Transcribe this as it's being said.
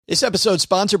This episode is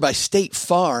sponsored by State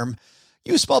Farm.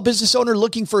 You a small business owner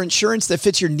looking for insurance that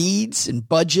fits your needs and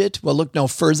budget? Well, look no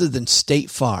further than State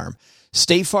Farm.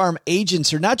 State Farm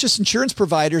agents are not just insurance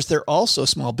providers, they're also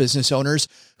small business owners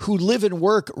who live and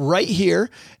work right here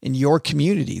in your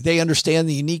community. They understand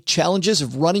the unique challenges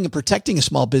of running and protecting a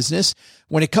small business.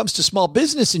 When it comes to small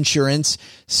business insurance,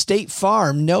 State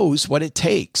Farm knows what it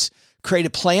takes. Create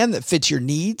a plan that fits your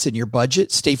needs and your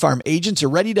budget. State Farm agents are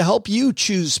ready to help you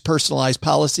choose personalized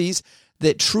policies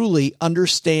that truly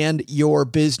understand your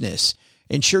business.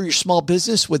 Insure your small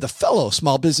business with a fellow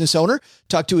small business owner.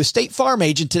 Talk to a State Farm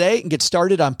agent today and get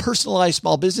started on personalized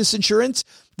small business insurance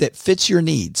that fits your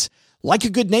needs. Like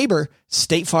a good neighbor,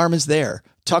 State Farm is there.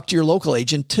 Talk to your local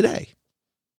agent today.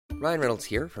 Ryan Reynolds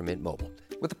here from Mint Mobile.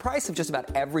 With the price of just about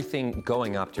everything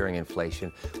going up during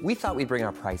inflation, we thought we'd bring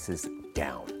our prices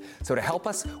down. So to help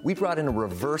us, we brought in a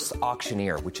reverse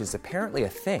auctioneer, which is apparently a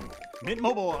thing. Mint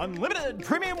Mobile Unlimited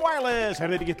Premium Wireless. How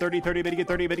to get 30, 30, bit to get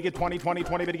 30, bit to get 20, 20,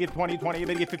 20, bit to get 20, 20,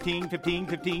 bit to get 15, 15,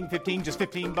 15, 15, just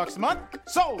 $15 a month?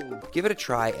 Sold! Give it a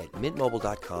try at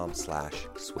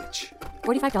mintmobile.com/switch.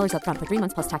 $45 up front for 3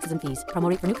 months plus taxes and fees. Promo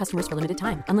rate for new customers for limited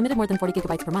time. Unlimited more than 40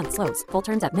 gigabytes per month. Slows full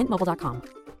terms at mintmobile.com.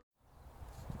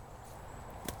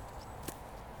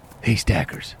 Hey,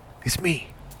 Stackers. It's me,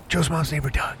 Joe's mom's neighbor,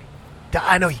 Doug.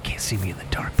 I know you can't see me in the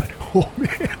dark, but oh,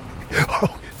 man.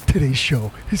 Oh, today's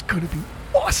show is going to be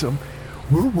awesome.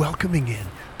 We're welcoming in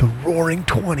the Roaring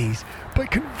 20s by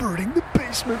converting the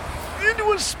basement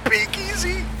into a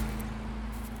speakeasy.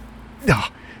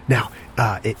 Now,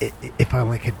 if I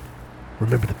only could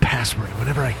remember the password.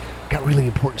 Whenever I got really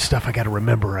important stuff I got to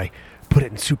remember, I put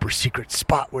it in super secret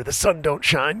spot where the sun don't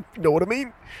shine. You know what I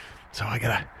mean? So I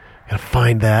gotta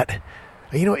find that.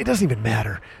 You know, it doesn't even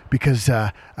matter because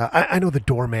I know the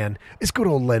doorman. It's good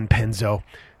old Len Penzo.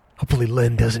 Hopefully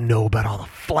Len doesn't know about all the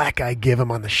flack I give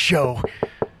him on the show.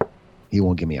 He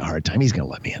won't give me a hard time. He's going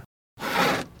to let me in.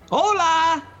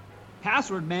 Hola!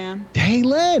 Password, man. Hey,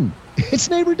 Len. It's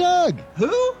neighbor Doug.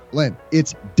 Who? Len,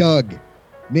 it's Doug.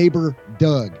 Neighbor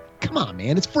Doug. Come on,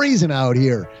 man. It's freezing out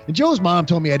here. And Joe's mom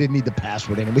told me I didn't need the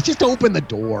password anyway. Just open the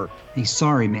door. Hey,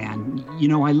 sorry, man. You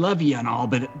know, I love you and all,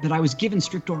 but I was given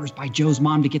strict orders by Joe's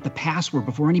mom to get the password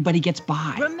before anybody gets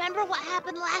by. Remember what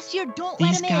happened last year? Don't let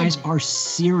him in. These guys are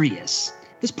serious.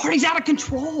 This party's out of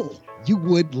control. You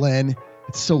would, Len.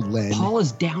 It's so Len. Paul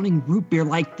is downing root beer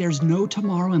like there's no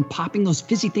tomorrow and popping those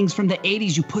fizzy things from the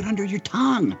 80s you put under your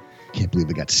tongue. Can't believe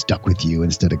I got stuck with you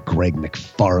instead of Greg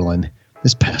McFarlane.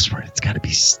 This password, it's got to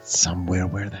be somewhere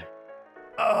where there.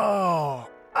 Oh,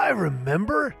 I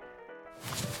remember.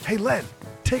 Hey, Len,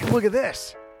 take a look at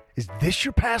this. Is this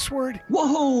your password?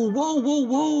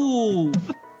 Whoa.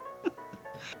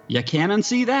 You can't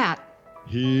unsee that.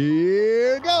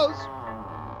 Here goes.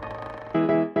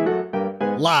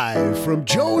 Live from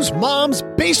Joe's mom's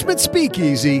basement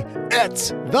speakeasy, it's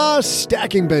the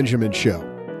Stacking Benjamin Show.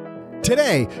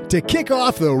 Today, to kick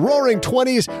off the Roaring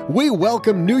 20s, we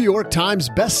welcome New York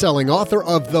Times bestselling author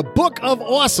of The Book of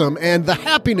Awesome and The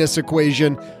Happiness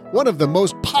Equation, one of the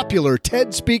most popular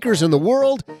TED speakers in the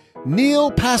world,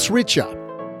 Neil Pasricha.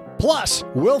 Plus,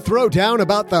 we'll throw down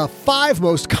about the 5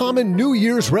 most common New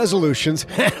Year's resolutions,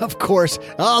 and of course,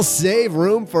 I'll save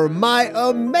room for my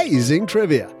amazing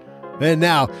trivia. And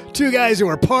now, 2 guys who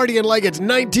are partying like it's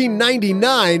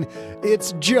 1999,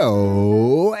 it's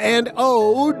Joe and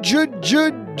O-G-G-G-G.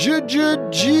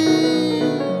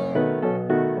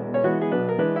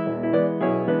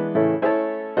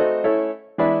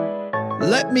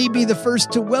 Let me be the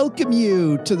first to welcome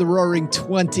you to the Roaring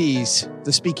 20s,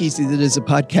 the speakeasy that is a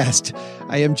podcast.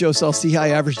 I am Joe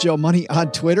Saul-Sehy, Average Joe Money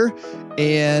on Twitter,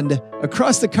 and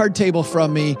across the card table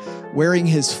from me, wearing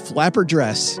his flapper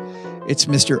dress, it's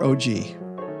Mr. OG.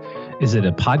 Is it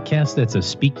a podcast that's a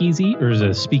speakeasy, or is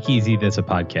it a speakeasy that's a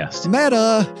podcast?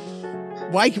 Meta.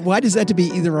 Why does that have to be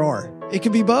either or? It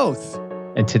can be both.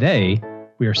 And today,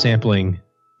 we are sampling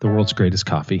the world's greatest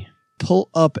coffee.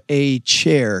 Pull up a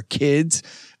chair, kids,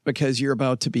 because you're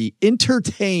about to be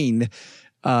entertained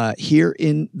here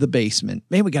in the basement.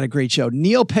 Man, we got a great show.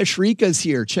 Neil Pasricha is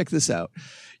here. Check this out.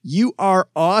 You are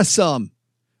awesome.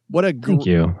 Thank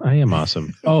you. I am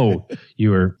awesome. Oh,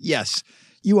 you are. Yes,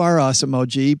 you are awesome,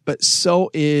 OG, but so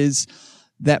is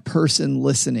that person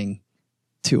listening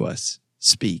to us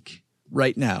speak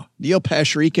right now. Neil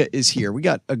Pasricha is here. We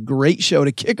got a great show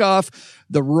to kick off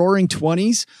the Roaring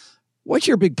 20s. What's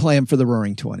your big plan for the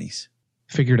Roaring 20s?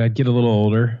 Figured I'd get a little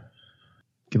older,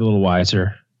 get a little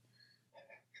wiser.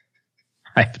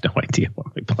 I have no idea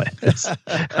what my plan is.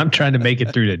 I'm trying to make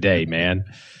it through today, man.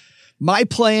 My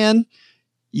plan,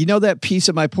 you know that piece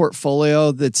of my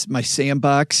portfolio that's my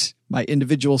sandbox, my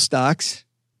individual stocks?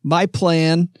 My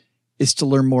plan is to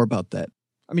learn more about that.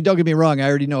 I mean, don't get me wrong. I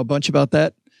already know a bunch about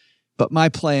that, but my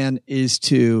plan is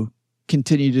to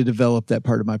continue to develop that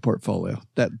part of my portfolio.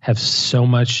 That have so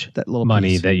much that little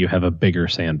money piece. that you have a bigger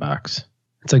sandbox.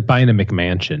 It's like buying a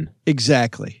McMansion.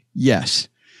 Exactly. Yes.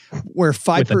 Where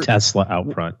with a Tesla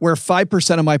out front. Where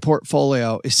 5% of my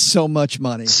portfolio is so much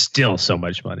money. Still so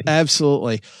much money.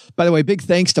 Absolutely. By the way, big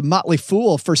thanks to Motley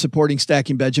Fool for supporting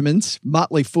Stacking Benjamins.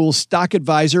 Motley Fool Stock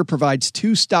Advisor provides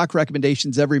 2 stock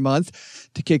recommendations every month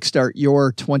to kickstart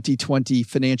your 2020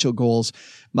 financial goals.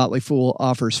 Motley Fool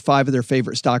offers 5 of their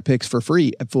favorite stock picks for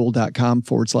free at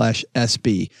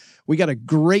fool.com/SB. We got a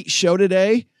great show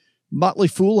today. Motley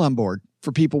Fool on board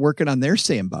for people working on their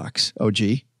sandbox.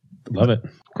 OG. Love it.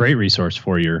 Great resource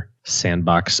for your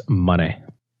sandbox money.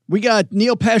 We got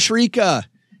Neil Pasricha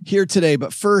here today,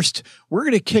 but first, we're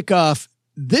going to kick off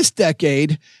this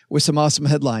decade with some awesome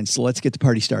headlines. So let's get the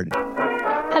party started.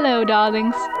 Hello,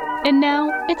 darlings. And now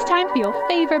it's time for your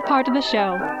favorite part of the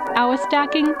show, our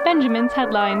Stacking Benjamin's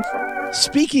headlines.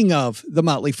 Speaking of the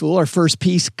Motley Fool, our first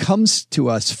piece comes to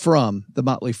us from the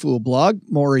Motley Fool blog,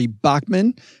 Maury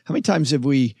Bachman. How many times have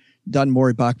we done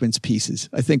Maury Bachman's pieces?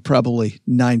 I think probably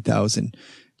 9,000.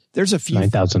 There's a few.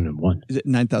 9,001. Is it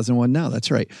 9,001 now? That's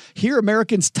right. Here,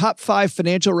 Americans' top 5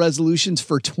 financial resolutions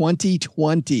for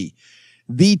 2020.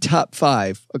 The top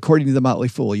 5, according to the Motley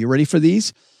Fool. You ready for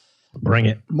these? Bring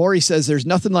it. Maury says there's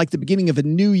nothing like the beginning of a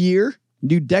new year,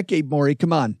 new decade, Maury.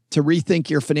 Come on. To rethink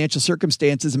your financial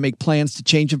circumstances and make plans to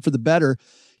change them for the better.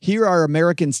 Here are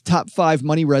Americans' top 5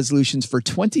 money resolutions for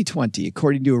 2020,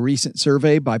 according to a recent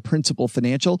survey by Principal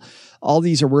Financial. All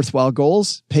these are worthwhile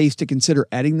goals. Pays to consider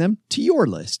adding them to your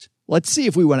list. Let's see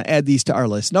if we want to add these to our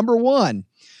list. Number 1,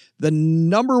 the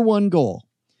number 1 goal,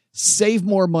 save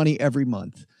more money every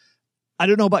month. I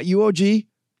don't know about you, OG,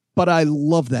 but I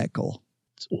love that goal.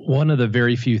 It's one of the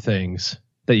very few things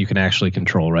that you can actually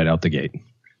control right out the gate.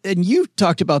 And you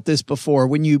talked about this before.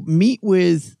 When you meet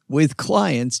with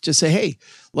clients, just say, hey,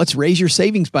 let's raise your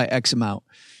savings by X amount.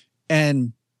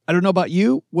 And I don't know about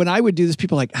you. When I would do this,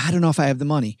 people are like, I don't know if I have the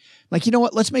money. I'm like, you know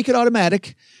what? Let's make it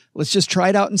automatic. Let's just try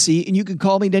it out and see. And you can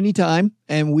call me at any time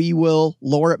and we will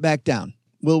lower it back down.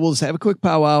 We'll just have a quick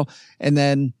powwow and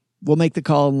then we'll make the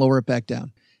call and lower it back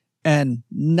down. And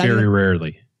very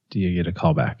rarely do you get a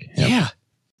call back. Yep. Yeah.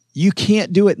 You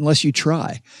can't do it unless you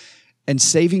try. And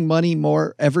saving money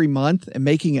more every month and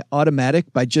making it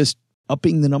automatic by just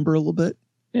upping the number a little bit.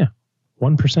 Yeah.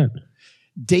 1%.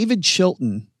 David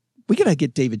Chilton. We got to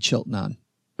get David Chilton on,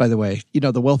 by the way. You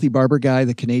know, the wealthy barber guy,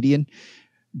 the Canadian.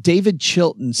 David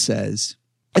Chilton says,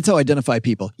 that's how I identify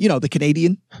people. You know, the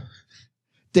Canadian.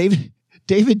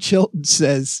 David Chilton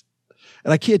says,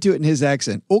 and I can't do it in his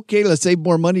accent. Okay, let's save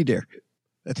more money there.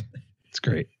 It's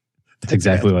great. That's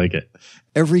exactly like it.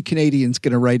 Every Canadian's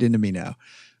going to write into me now.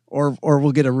 Or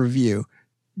we'll get a review.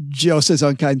 Joe says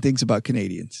unkind things about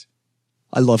Canadians.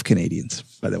 I love Canadians,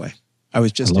 by the way. I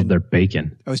love their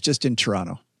bacon. I was just in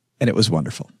Toronto, and it was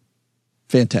wonderful.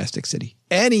 Fantastic city.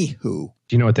 Anywho. Do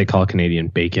you know what they call Canadian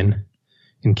bacon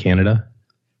in Canada?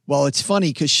 Well, it's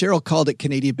funny because Cheryl called it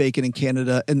Canadian bacon in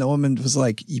Canada, and the woman was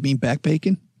like, you mean back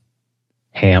bacon?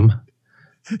 Ham.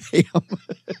 Ham.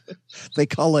 They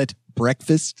call it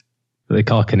breakfast. They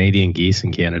call Canadian geese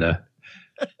in Canada.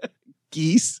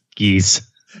 Geese.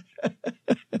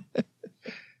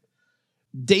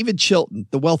 David Chilton,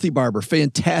 The Wealthy Barber,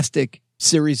 fantastic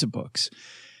series of books.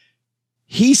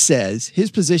 He says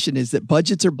his position is that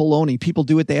budgets are baloney. People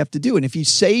do what they have to do. And if you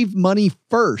save money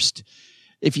first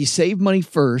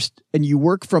and you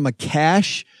work from a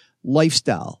cash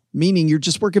lifestyle, meaning you're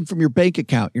just working from your bank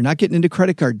account, you're not getting into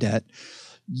credit card debt,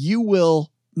 you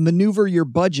will maneuver your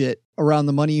budget around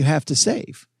the money you have to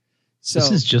save. So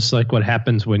this is just like what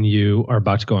happens when you are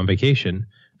about to go on vacation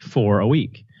for a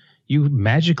week. You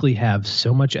magically have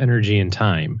so much energy and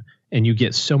time, and you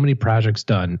get so many projects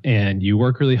done, and you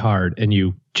work really hard, and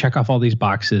you check off all these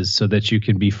boxes so that you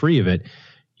can be free of it.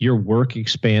 Your work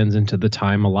expands into the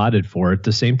time allotted for it.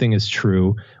 The same thing is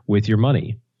true with your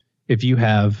money. If you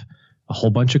have a whole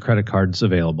bunch of credit cards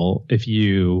available, if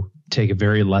you take a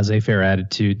very laissez-faire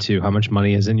attitude to how much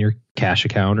money is in your cash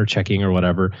account or checking or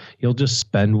whatever, you'll just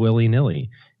spend willy-nilly.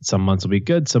 Some months will be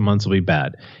good, some months will be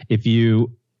bad. If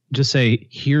you just say,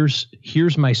 here's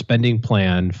my spending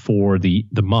plan for the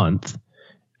month,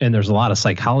 and there's a lot of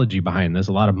psychology behind this,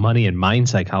 a lot of money and mind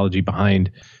psychology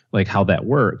behind like how that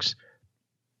works.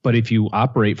 But if you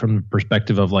operate from the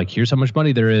perspective of like, here's how much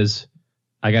money there is,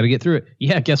 I got to get through it.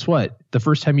 Yeah, guess what? The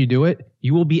first time you do it,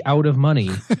 you will be out of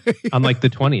money on like the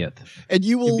 20th. And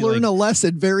you will learn a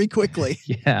lesson very quickly.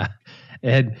 Yeah.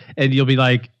 And you'll be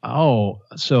like, oh,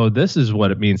 so this is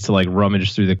what it means to like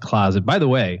rummage through the closet. By the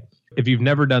way, if you've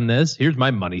never done this, here's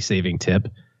my money saving tip.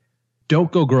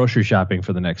 Don't go grocery shopping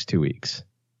for the next 2 weeks.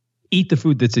 Eat the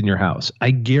food that's in your house.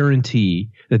 I guarantee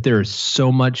that there is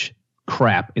so much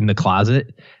crap in the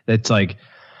closet that's like,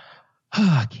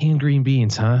 canned green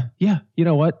beans, huh? Yeah, you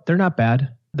know what? They're not bad.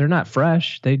 They're not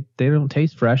fresh. They don't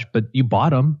taste fresh, but you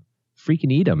bought them.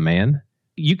 Freaking eat them, man.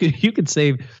 You could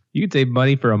save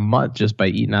money for a month just by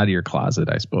eating out of your closet,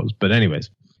 I suppose. But anyways,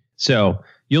 so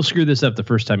you'll screw this up the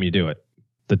first time you do it.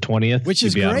 The 20th, which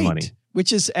is great,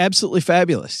 which is absolutely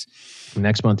fabulous.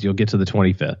 Next month, you'll get to the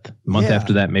 25th. Month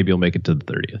after that, maybe you'll make it to the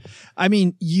 30th. I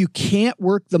mean, you can't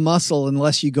work the muscle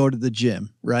unless you go to the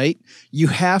gym, right? You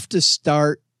have to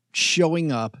start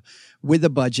showing up with a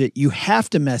budget. You have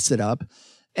to mess it up.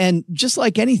 And just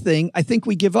like anything, I think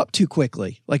we give up too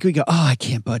quickly. Like we go, oh, I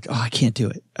can't budget. Oh, I can't do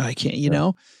it. I can't, you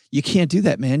know, you can't do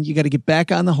that, man. You got to get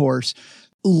back on the horse,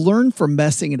 learn from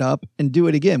messing it up and do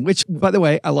it again, which, by the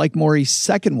way, I like Maury's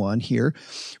second one here.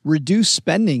 Reduce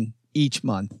spending each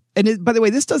month. And by the way,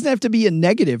 this doesn't have to be a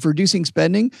negative, reducing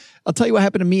spending. I'll tell you what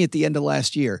happened to me at the end of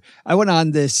last year. I went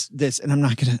on this, and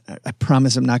I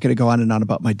promise I'm not going to go on and on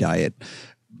about my diet.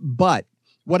 But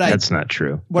that's not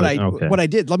true. What I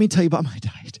did, let me tell you about my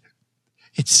diet.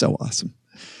 It's so awesome.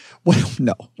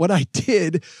 What I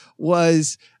did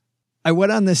was I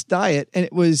went on this diet and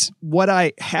it was what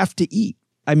I have to eat.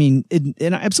 I mean,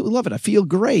 and I absolutely love it. I feel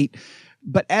great.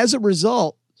 But as a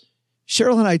result,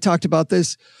 Cheryl and I talked about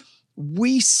this.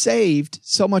 We saved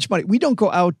so much money. We don't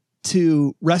go out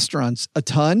to restaurants a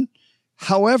ton.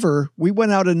 However, we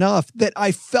went out enough that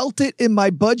I felt it in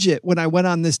my budget when I went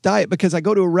on this diet, because I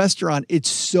go to a restaurant. It's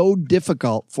so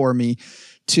difficult for me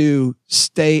to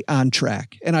stay on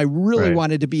track. And I really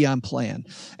wanted to be on plan.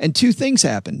 And two things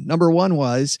happened. Number one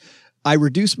was I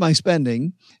reduced my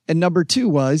spending. And number two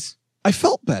was I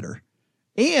felt better.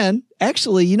 And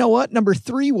actually, you know what? Number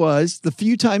three was the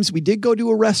few times we did go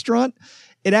to a restaurant,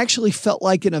 it actually felt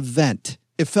like an event.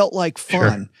 It felt like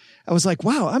fun. Sure. I was like,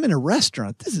 wow, I'm in a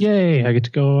restaurant. Yay, I get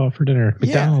to go out for dinner.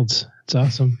 McDonald's. It's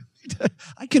awesome.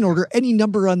 I can order any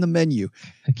number on the menu.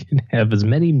 I can have as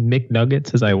many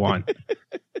McNuggets as I want.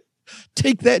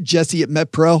 Take that, Jesse at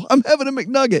MetPro. I'm having a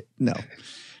McNugget. No,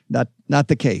 not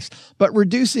the case. But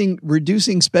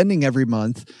reducing spending every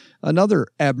month, another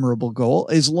admirable goal,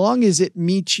 as long as it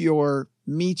meets your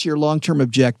long-term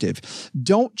objective.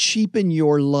 Don't cheapen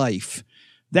your life.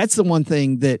 That's the one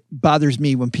thing that bothers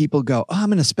me when people go, oh, I'm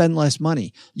going to spend less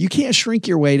money. You can't shrink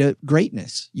your way to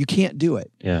greatness. You can't do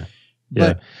it. Yeah.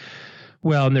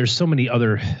 Well, and there's so many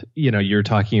other, you're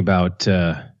talking about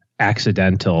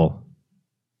accidental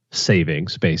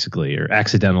savings, basically, or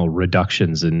accidental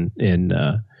reductions in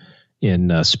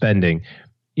spending.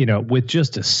 With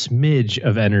just a smidge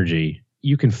of energy,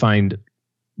 you can find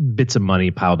bits of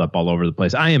money piled up all over the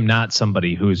place. I am not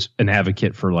somebody who's an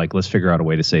advocate for like, let's figure out a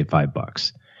way to save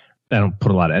 $5. I don't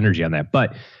put a lot of energy on that.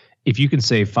 But if you can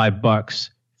save $5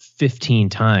 15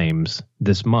 times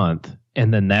this month,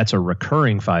 and then that's a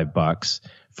recurring $5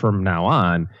 from now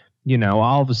on,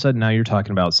 all of a sudden now you're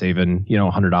talking about saving,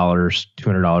 $100,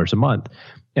 $200 a month.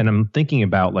 And I'm thinking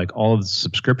about like all of the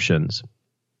subscriptions,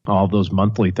 all of those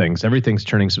monthly things, everything's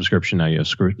turning subscription now. You have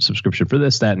subscription for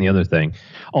this, that, and the other thing.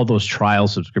 All those trial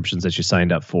subscriptions that you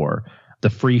signed up for, the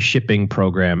free shipping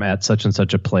program at such and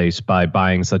such a place by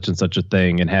buying such and such a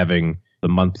thing and having the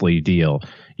monthly deal,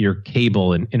 your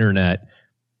cable and internet.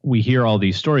 We hear all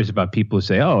these stories about people who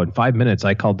say, oh, in 5 minutes,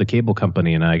 I called the cable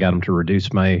company and I got them to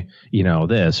reduce my,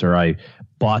 this, or I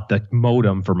bought the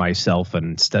modem for myself and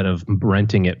instead of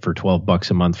renting it for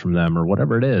 $12 a month from them or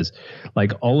whatever it is.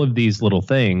 Like all of these little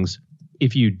things,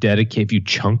 if you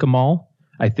chunk them all,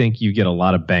 I think you get a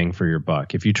lot of bang for your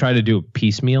buck. If you try to do a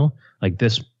piecemeal, like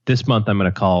this month, I'm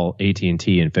going to call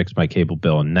AT&T and fix my cable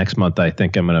bill. And next month, I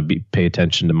think I'm going to pay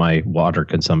attention to my water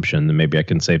consumption and maybe I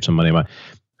can save some money.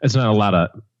 It's not a lot of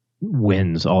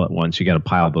wins all at once. You got to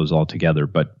pile those all together.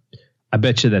 But I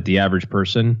bet you that the average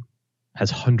person has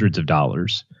hundreds of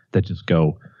dollars that just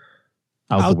go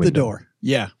out the door.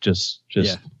 Yeah. Just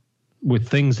with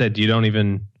things that you don't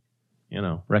even,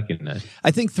 recognize.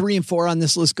 I think 3 and 4 on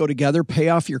this list go together. Pay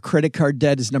off your credit card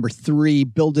debt is number 3.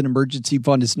 Build an emergency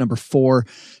fund is number 4.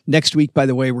 Next week, by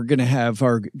the way, we're going to have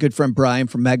our good friend Brian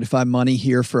from Magnify Money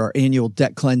here for our annual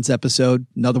debt cleanse episode.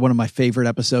 Another one of my favorite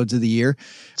episodes of the year.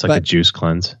 It's like a juice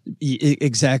cleanse.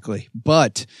 Exactly.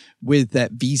 But with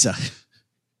that Visa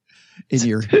in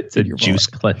your it's a juice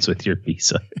cleanse with your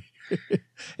Visa.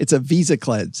 It's a Visa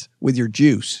cleanse with your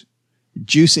juice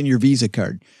in your Visa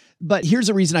card. But here's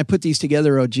the reason I put these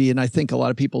together, OG, and I think a lot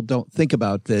of people don't think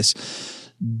about this.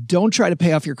 Don't try to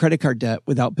pay off your credit card debt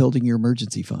without building your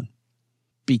emergency fund.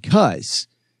 Because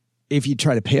if you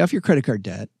try to pay off your credit card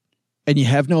debt and you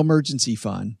have no emergency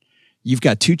fund, you've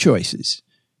got two choices.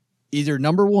 Either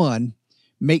number one,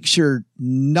 make sure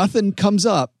nothing comes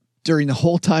up during the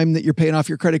whole time that you're paying off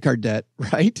your credit card debt,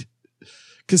 right?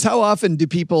 Because how often do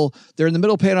people, they're in the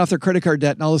middle of paying off their credit card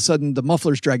debt and all of a sudden the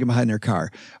muffler's dragging behind their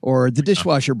car or the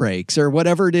dishwasher breaks or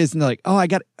whatever it is. And they're like, I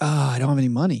don't have any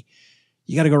money.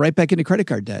 You got to go right back into credit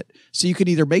card debt. So you can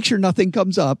either make sure nothing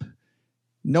comes up,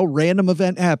 no random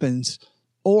event happens,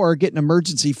 or get an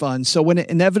emergency fund. So when it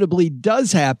inevitably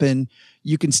does happen,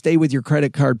 you can stay with your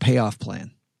credit card payoff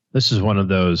plan. This is one of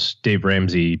those Dave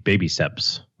Ramsey baby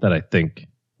steps that I think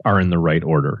are in the right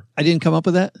order. I didn't come up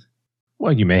with that?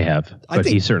 Well, you may have, but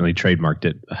he certainly trademarked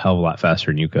it a hell of a lot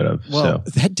faster than you could have. Well,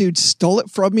 that dude stole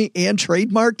it from me and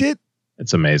trademarked it?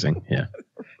 It's amazing. Yeah.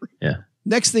 Yeah.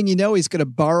 Next thing you know, he's going to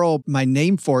borrow my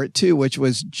name for it too, which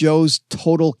was Joe's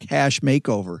Total Cash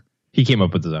Makeover. He came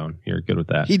up with his own. You're good with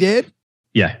that. He did?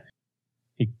 Yeah.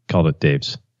 He called it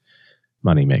Dave's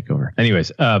Money Makeover.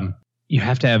 Anyways, you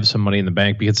have to have some money in the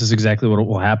bank because this is exactly what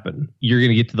will happen. You're going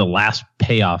to get to the last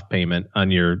payoff payment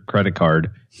on your credit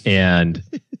card and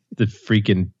the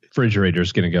freaking refrigerator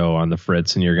is going to go on the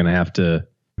fritz and you're going to have to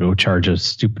go charge a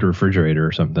stupid refrigerator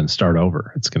or something, start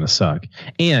over. It's going to suck.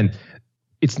 And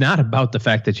it's not about the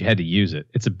fact that you had to use it.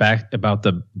 It's about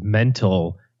the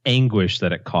mental anguish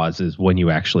that it causes when you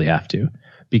actually have to.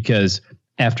 Because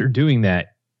after doing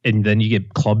that, and then you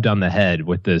get clubbed on the head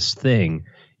with this thing,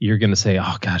 you're going to say,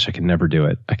 oh gosh, I can never do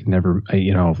it. I can never,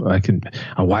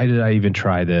 why did I even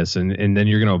try this? And then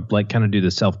you're going to kind of do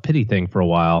the self-pity thing for a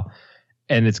while,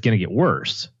 and it's going to get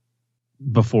worse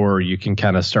before you can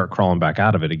kind of start crawling back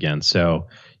out of it again. So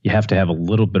you have to have a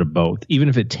little bit of both. Even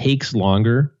if it takes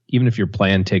longer, even if your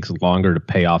plan takes longer to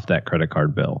pay off that credit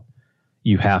card bill,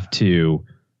 you have to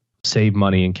save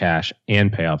money in cash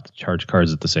and pay off the charge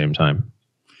cards at the same time.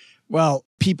 Well,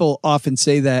 people often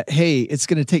say that, hey, it's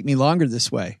going to take me longer this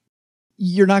way.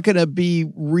 You're not going to be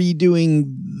redoing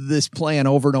this plan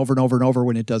over and over and over and over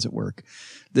when it doesn't work.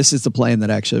 This is the plan that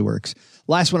actually works.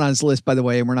 Last one on his list, by the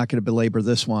way, and we're not going to belabor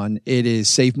this one. It is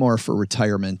save more for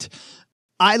retirement.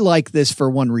 I like this for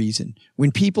one reason.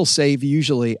 When people save,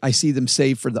 usually I see them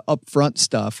save for the upfront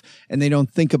stuff and they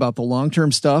don't think about the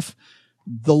long-term stuff.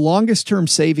 The longest term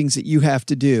savings that you have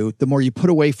to do, the more you put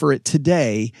away for it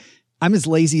today. I'm as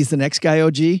lazy as the next guy,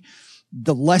 OG.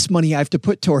 The less money I have to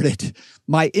put toward it.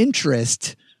 My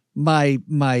interest, my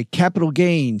capital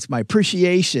gains, my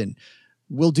appreciation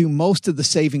will do most of the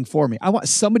saving for me. I want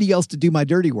somebody else to do my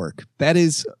dirty work. That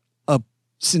is a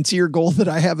sincere goal that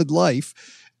I have in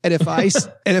life. And if I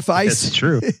That's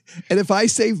true. And if I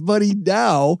save money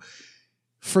now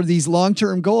for these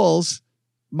long-term goals,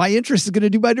 my interest is going to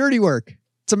do my dirty work.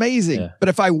 It's amazing. Yeah. But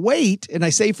if I wait and I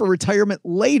save for retirement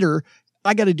later,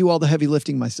 I got to do all the heavy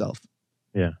lifting myself.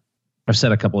 Yeah. I've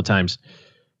said a couple of times,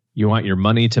 you want your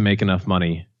money to make enough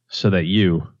money so that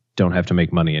you don't have to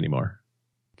make money anymore.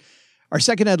 Our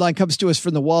second headline comes to us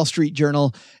from the Wall Street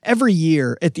Journal. Every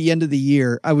year at the end of the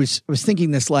year, I was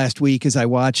thinking this last week as I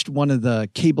watched one of the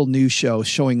cable news shows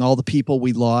showing all the people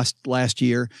we lost last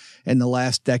year and the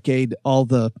last decade, all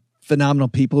the phenomenal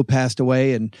people who passed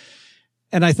away. And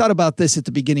I thought about this at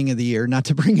the beginning of the year, not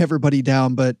to bring everybody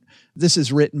down, but this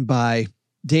is written by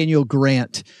Daniel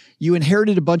Grant. You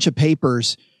inherited a bunch of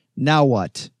papers. Now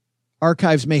what?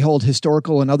 Archives may hold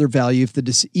historical and other value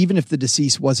even if the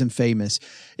deceased wasn't famous.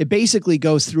 It basically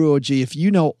goes through, OG, if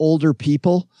you know older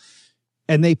people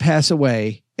and they pass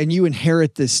away and you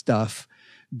inherit this stuff,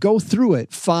 go through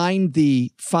it. Find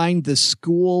the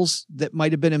schools that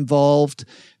might have been involved.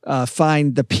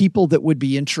 Find the people that would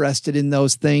be interested in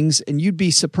those things, and you'd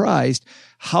be surprised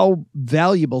how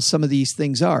valuable some of these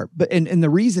things are. But and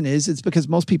the reason is it's because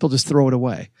most people just throw it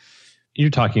away. You're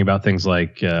talking about things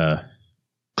like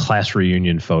class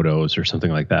reunion photos or something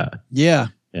like that. Yeah.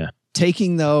 Yeah.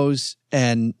 Taking those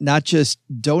and not just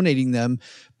donating them,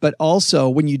 but also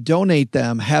when you donate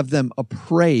them, have them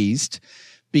appraised.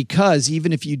 Because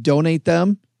even if you donate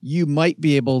them, you might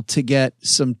be able to get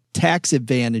some tax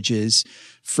advantages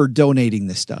for donating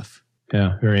this stuff.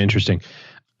 Yeah, very interesting.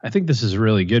 I think this is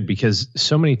really good because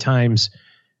so many times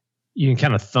you can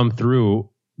kind of thumb through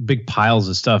big piles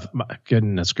of stuff. My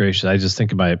goodness gracious. I just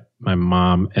think about my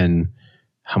mom and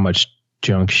how much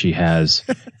junk she has.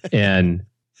 And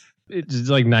it's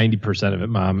like 90% of it,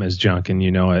 Mom, is junk and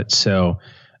you know it. So,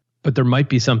 but there might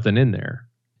be something in there.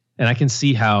 And I can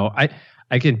see how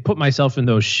I can put myself in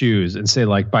those shoes and say,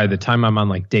 like, by the time I'm on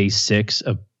like day 6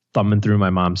 of thumbing through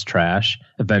my mom's trash,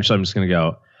 eventually I'm just going to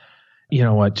go, you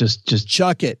know what? Just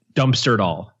chuck it. Dumpster it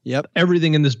all. Yep.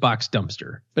 Everything in this box,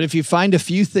 dumpster. But if you find a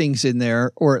few things in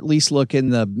there, or at least look in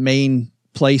the main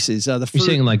places, you're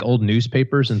saying like old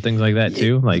newspapers and things like that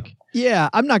too? Like, yeah,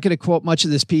 I'm not going to quote much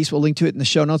of this piece. We'll link to it in the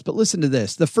show notes, but listen to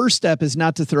this. The first step is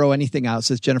not to throw anything out,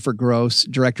 says Jennifer Gross,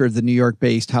 director of the New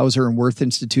York-based Hauser and Wirth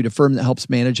Institute, a firm that helps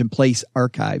manage and place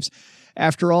archives.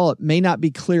 After all, it may not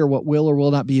be clear what will or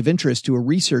will not be of interest to a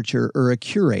researcher or a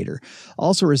curator.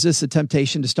 Also resist the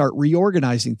temptation to start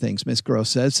reorganizing things, Ms. Gross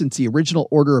says, since the original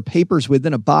order of papers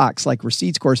within a box, like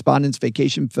receipts, correspondence,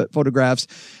 vacation photographs,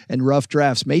 and rough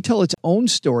drafts, may tell its own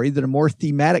story that a more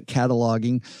thematic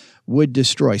cataloging would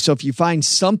destroy. So if you find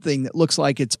something that looks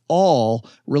like it's all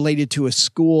related to a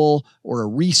school or a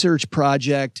research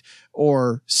project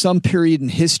or some period in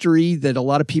history that a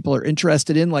lot of people are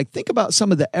interested in, like think about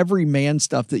some of the everyman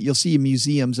stuff that you'll see in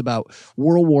museums about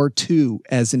World War II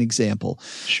as an example.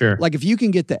 Sure. Like if you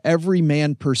can get the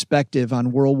everyman perspective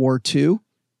on World War II,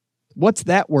 what's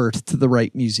that worth to the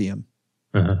right museum?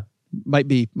 Uh-huh. Might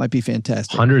be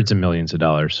fantastic. Hundreds of millions of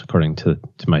dollars, according to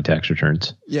my tax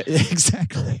returns. Yeah,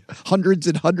 exactly. Hundreds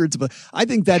and hundreds of. I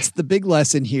think that's the big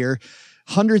lesson here.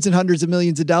 Hundreds and hundreds of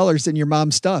millions of dollars in your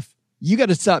mom's stuff. You got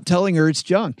to stop telling her it's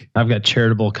junk. I've got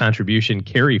charitable contribution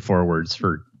carry forwards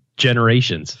for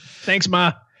generations. Thanks,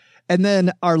 Ma. And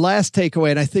then our last takeaway,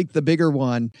 and I think the bigger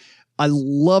one, I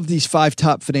love these 5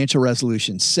 top financial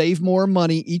resolutions. Save more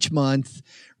money each month,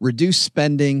 reduce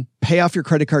spending, pay off your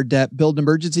credit card debt, build an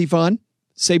emergency fund,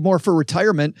 save more for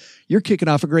retirement. You're kicking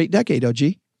off a great decade,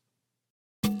 OG.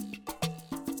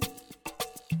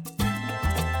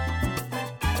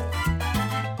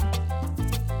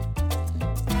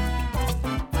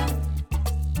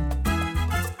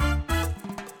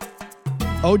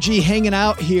 OG hanging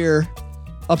out here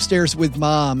upstairs with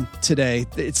Mom today.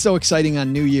 It's so exciting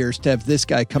on New Year's to have this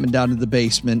guy coming down to the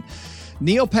basement.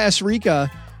 Neil Pasricha,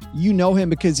 you know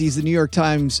him because he's the New York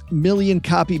Times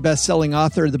million-copy best-selling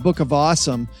author of the Book of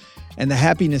Awesome and the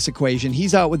Happiness Equation.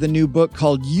 He's out with a new book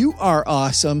called You Are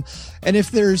Awesome. And if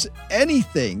there's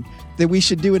anything that we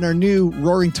should do in our new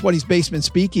Roaring 20s Basement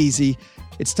Speakeasy,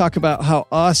 it's talk about how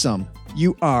awesome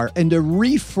you are and to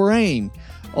reframe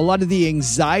a lot of the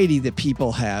anxiety that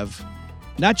people have,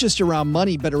 not just around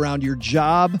money, but around your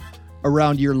job,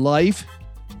 around your life.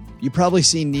 You've probably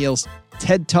seen Neil's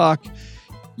TED Talk.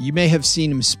 You may have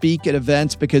seen him speak at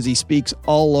events because he speaks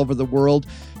all over the world,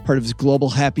 part of his Global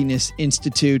Happiness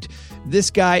Institute.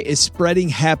 This guy is spreading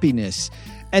happiness.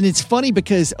 And it's funny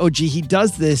because, OG, he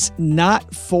does this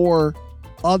not for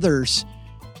others,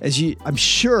 I'm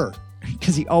sure,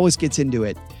 because he always gets into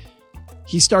it.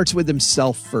 He starts with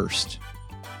himself first.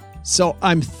 So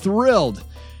I'm thrilled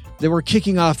that we're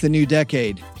kicking off the new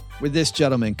decade with this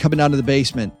gentleman coming down to the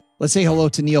basement. Let's say hello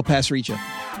to Neil Pasricha.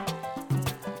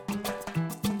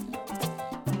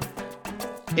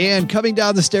 And coming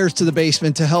down the stairs to the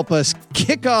basement to help us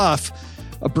kick off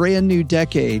a brand new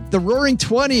decade, the Roaring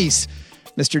 20s.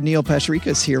 Mr. Neil Pasricha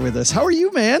is here with us. How are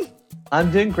you, man?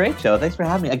 I'm doing great, Joe. Thanks for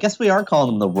having me. I guess we are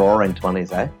calling them the Roaring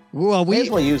 20s, eh? Well, we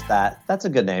will use that. That's a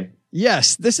good name.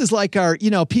 Yes, this is like our,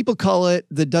 people call it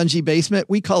the Dungy Basement.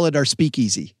 We call it our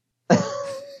speakeasy.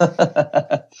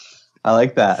 I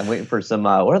like that. I'm waiting for some,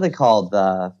 what are they called?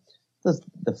 The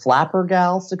flapper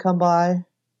gals to come by?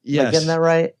 Yes. Am I getting that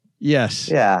right? Yes.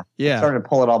 Yeah. Yeah. I'm starting to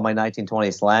pull it all my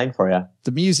 1920s slang for you.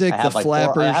 The music, the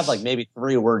flappers. I have like maybe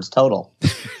 3 words total.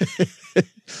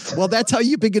 Well, that's how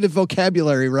you begin a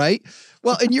vocabulary, right?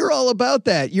 Well, and you're all about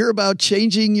that. You're about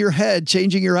changing your head,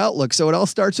 changing your outlook. So it all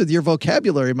starts with your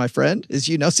vocabulary, my friend. As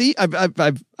you know, see,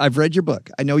 I've read your book.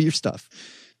 I know your stuff.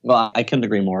 Well, I couldn't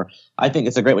agree more. I think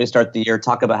it's a great way to start the year.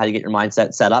 Talk about how you get your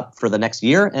mindset set up for the next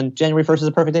year, and January 1st is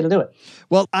a perfect day to do it.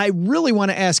 Well, I really want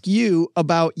to ask you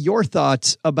about your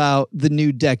thoughts about the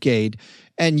new decade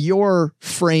and your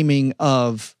framing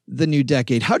of the new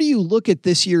decade. How do you look at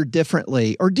this year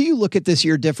differently, or do you look at this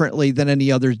year differently than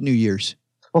any other New Year's?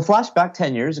 Well, flashback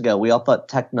 10 years ago, we all thought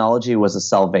technology was a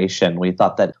salvation. We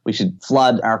thought that we should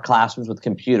flood our classrooms with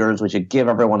computers. We should give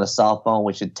everyone a cell phone.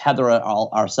 We should tether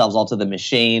ourselves all to the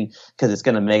machine because it's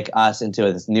going to make us into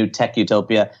this new tech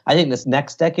utopia. I think this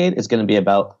next decade is going to be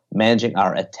about managing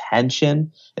our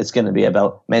attention. It's going to be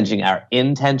about managing our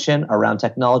intention around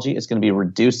technology. It's going to be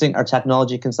reducing our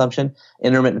technology consumption,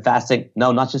 intermittent fasting.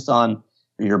 No, not just on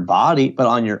your body, but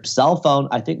on your cell phone.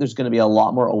 I think there's going to be a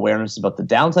lot more awareness about the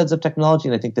downsides of technology.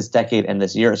 And I think this decade and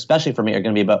this year, especially for me, are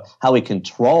going to be about how we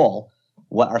control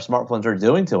what our smartphones are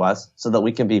doing to us so that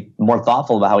we can be more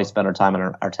thoughtful about how we spend our time and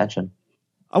our attention.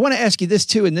 I want to ask you this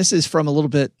too, and this is from a little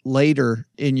bit later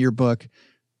in your book.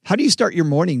 How do you start your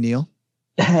morning, Neil?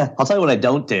 I'll tell you what I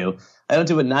don't do. I don't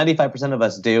do what 95% of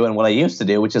us do and what I used to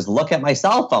do, which is look at my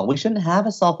cell phone. We shouldn't have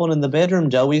a cell phone in the bedroom,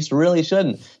 Joe. We really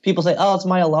shouldn't. People say, oh, it's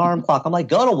my alarm clock. I'm like,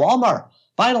 go to Walmart.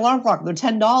 Buy an alarm clock. They're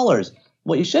 $10.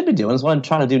 What you should be doing is what I'm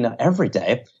trying to do now every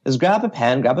day is grab a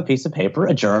pen, grab a piece of paper,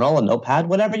 a journal, a notepad,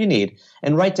 whatever you need,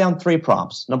 and write down 3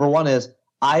 prompts. Number 1 is,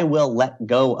 I will let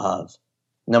go of.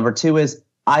 Number 2 is,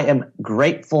 I am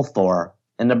grateful for.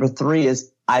 And number 3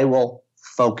 is, I will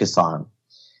focus on.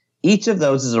 Each of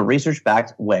those is a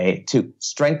research-backed way to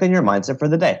strengthen your mindset for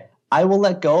the day. I will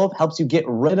let go of helps you get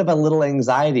rid of a little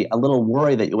anxiety, a little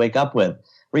worry that you wake up with.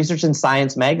 Research in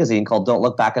Science magazine called Don't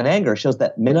Look Back on Anger shows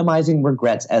that minimizing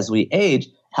regrets as we age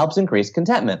helps increase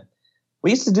contentment.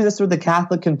 We used to do this through the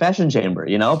Catholic confession chamber,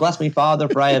 bless me, Father,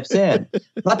 for I have sinned.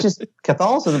 Not just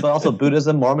Catholicism, but also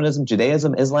Buddhism, Mormonism,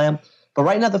 Judaism, Islam. But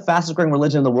right now, the fastest growing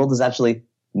religion in the world is actually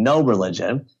no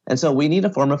religion. And so we need a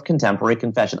form of contemporary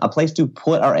confession, a place to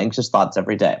put our anxious thoughts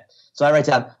every day. So I write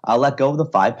down, I'll let go of the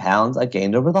 5 pounds I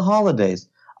gained over the holidays.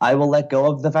 I will let go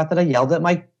of the fact that I yelled at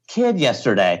my kid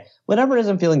yesterday. Whatever it is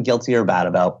I'm feeling guilty or bad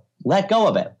about, let go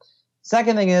of it.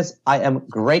 Second thing is, I am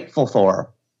grateful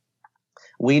for.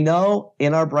 We know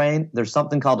in our brain there's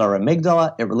something called our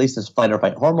amygdala. It releases fight or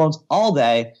fight hormones all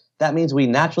day. That means we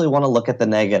naturally want to look at the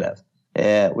negative.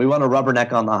 We want to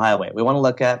rubberneck on the highway. We want to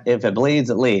look at if it bleeds,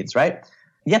 it leads, right?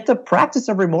 You have to practice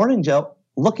every morning, Joe,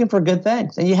 looking for good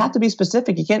things. And you have to be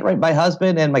specific. You can't write my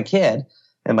husband and my kid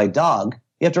and my dog.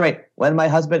 You have to write when my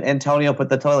husband Antonio put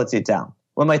the toilet seat down.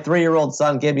 When my 3-year-old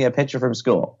son gave me a picture from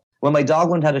school. When my dog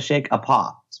learned how to shake a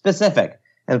paw. Specific.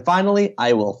 And finally,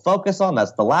 I will focus on,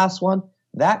 that's the last one,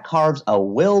 that carves a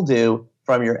will do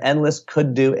from your endless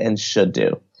could do and should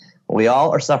do. We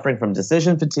all are suffering from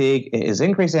decision fatigue. It is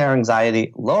increasing our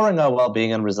anxiety, lowering our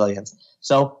well-being and resilience.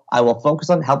 So I will focus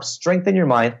on help strengthen your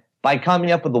mind by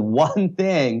coming up with the one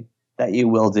thing that you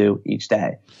will do each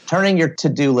day. Turning your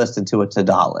to-do list into a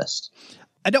to-do list.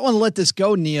 I don't want to let this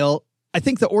go, Neil. I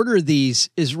think the order of these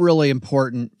is really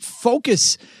important.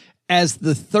 Focus as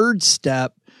the third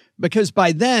step, because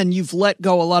by then you've let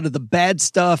go a lot of the bad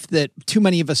stuff that too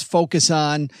many of us focus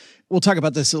on. We'll talk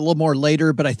about this a little more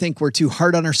later, but I think we're too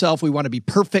hard on ourselves. We want to be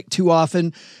perfect too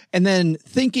often. And then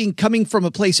thinking, coming from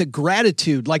a place of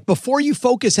gratitude, like before you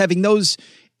focus, having those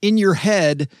in your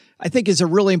head, I think is a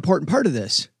really important part of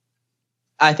this.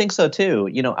 I think so too.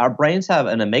 Our brains have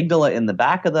an amygdala in the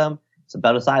back of them. It's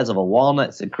about the size of a walnut.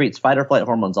 It secretes fight or flight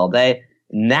hormones all day.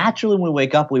 Naturally, when we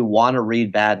wake up, we want to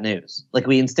read bad news. Like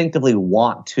we instinctively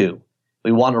want to.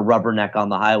 We want to rubberneck on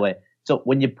the highway. So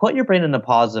when you put your brain in a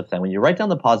positive thing, when you write down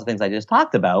the positive things I just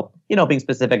talked about, being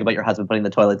specific about your husband putting the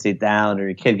toilet seat down or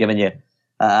your kid giving you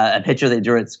a picture they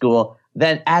drew at school,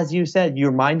 then as you said,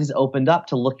 your mind is opened up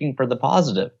to looking for the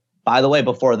positive. By the way,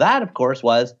 before that, of course,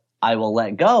 was I will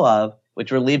let go of,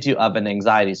 which relieves you of an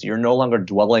anxiety. So you're no longer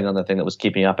dwelling on the thing that was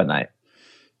keeping you up at night.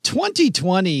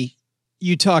 2020,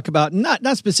 you talk about, not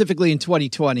specifically in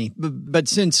 2020, but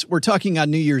since we're talking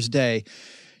on New Year's Day,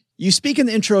 you speak in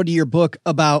the intro to your book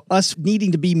about us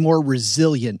needing to be more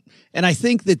resilient. And I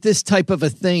think that this type of a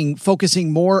thing,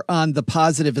 focusing more on the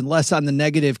positive and less on the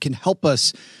negative, can help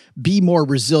us be more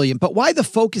resilient. But why the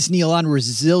focus, Neil, on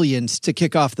resilience to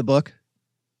kick off the book?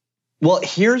 Well,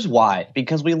 here's why.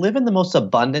 Because we live in the most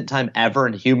abundant time ever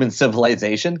in human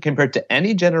civilization compared to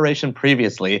any generation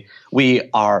previously. We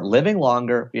are living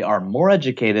longer, we are more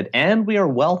educated, and we are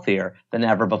wealthier than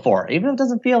ever before. Even if it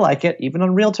doesn't feel like it, even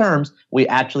on real terms, we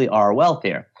actually are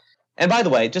wealthier. And by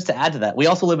the way, just to add to that, we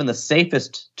also live in the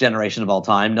safest generation of all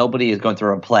time. Nobody is going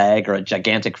through a plague or a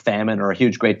gigantic famine or a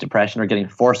huge Great Depression or getting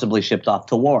forcibly shipped off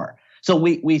to war. So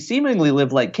we seemingly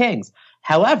live like kings.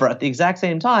 However, at the exact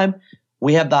same time,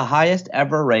 we have the highest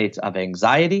ever rates of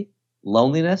anxiety,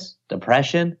 loneliness,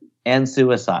 depression, and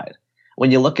suicide. When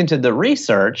you look into the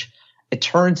research, it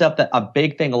turns out that a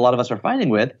big thing a lot of us are fighting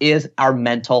with is our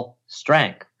mental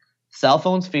strength. Cell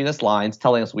phones feed us lines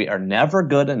telling us we are never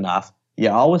good enough.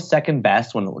 You're always second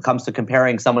best when it comes to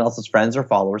comparing someone else's friends or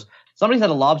followers. Somebody's had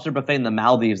a lobster buffet in the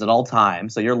Maldives at all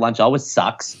times, so your lunch always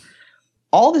sucks.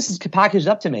 All this is packaged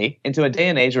up to me into a day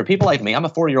and age where people like me, I'm a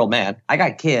 40-year-old man, I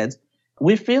got kids,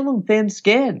 we're feeling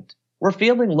thin-skinned. We're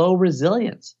feeling low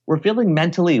resilience. We're feeling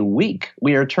mentally weak.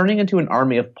 We are turning into an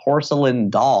army of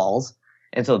porcelain dolls.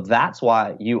 And so that's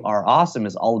why You Are Awesome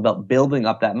is all about building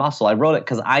up that muscle. I wrote it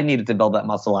because I needed to build that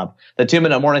muscle up. The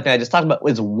 2-minute morning thing I just talked about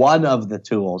is one of the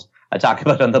tools I talk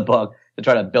about in the book to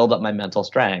try to build up my mental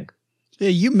strength. Yeah,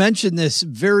 you mentioned this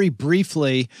very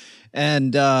briefly.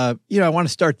 And, I want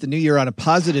to start the new year on a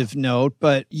positive note,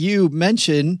 but you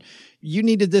mentioned you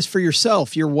needed this for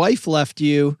yourself. Your wife left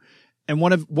you, and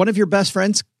one of your best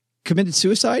friends committed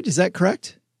suicide. Is that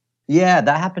correct? Yeah,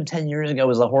 that happened 10 years ago. It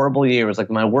was a horrible year. It was like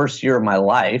my worst year of my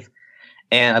life.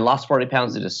 And I lost 40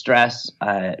 pounds due to stress.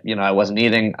 I wasn't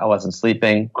eating. I wasn't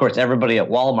sleeping. Of course, everybody at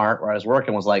Walmart where I was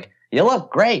working was like, you look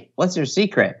great. What's your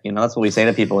secret? That's what we say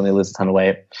to people when they lose a ton of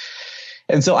weight.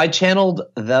 And so I channeled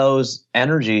those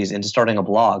energies into starting a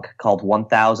blog called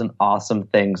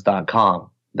 1000awesomethings.com.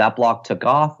 That blog took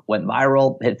off, went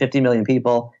viral, hit 50 million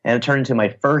people, and it turned into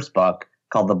my first book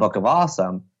called The Book of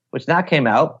Awesome, which now came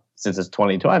out, since it's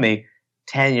 2020,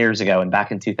 10 years ago and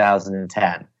back in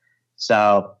 2010.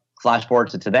 So flash forward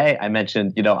to today, I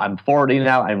mentioned, I'm 40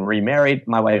 now, I'm remarried.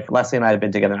 My wife, Leslie, and I have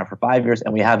been together now for 5 years,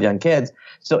 and we have young kids.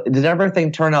 So did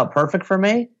everything turn out perfect for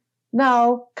me?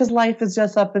 No, because life is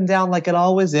just up and down like it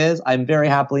always is. I'm very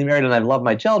happily married and I love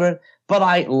my children, but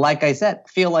I, like I said,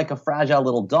 feel like a fragile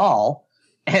little doll.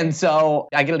 And so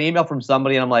I get an email from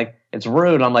somebody and I'm like, it's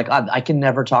rude. I'm like, I can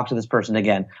never talk to this person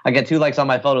again. I get 2 likes on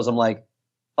my photos. I'm like,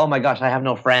 oh my gosh, I have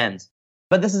no friends.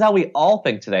 But this is how we all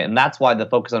think today. And that's why the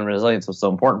focus on resilience was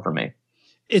so important for me.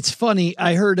 It's funny.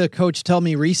 I heard a coach tell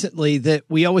me recently that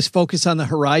we always focus on the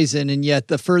horizon, and yet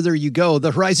the further you go,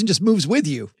 the horizon just moves with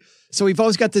you. So we've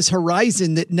always got this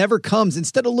horizon that never comes.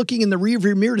 Instead of looking in the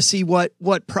rearview mirror to see what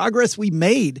progress we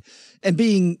made and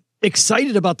being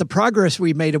excited about the progress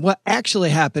we made and what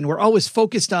actually happened, we're always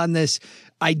focused on this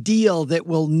ideal that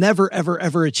we'll never, ever,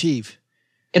 ever achieve.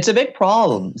 It's a big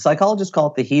problem. Psychologists call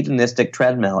it the hedonistic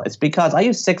treadmill. It's because I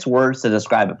use 6 words to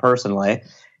describe it personally.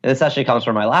 And this actually comes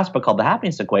from my last book called The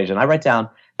Happiness Equation. I write down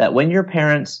that when your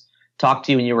parents talked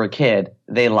to you when you were a kid,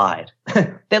 they lied.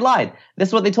 They lied. This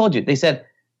is what they told you. They said,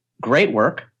 great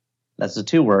work, that's the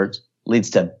 2 words, leads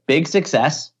to big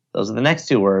success. Those are the next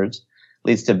 2 words.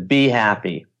 Leads to be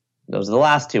happy. Those are the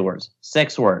last 2 words.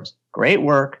 6 words. Great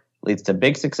work leads to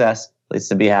big success, leads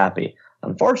to be happy.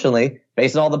 Unfortunately,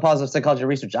 based on all the positive psychology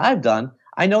research I've done,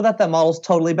 I know that model's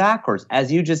totally backwards.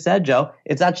 As you just said, Joe,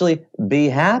 it's actually be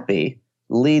happy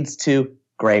leads to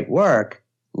great work,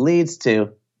 leads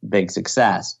to big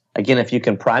success. Again, if you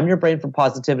can prime your brain for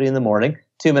positivity in the morning,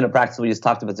 2-minute practice we just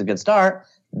talked about is a good start,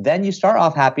 then you start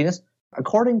off happiness.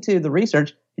 According to the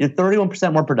research, you're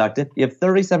 31% more productive, you have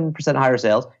 37% higher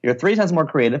sales, you're 3 times more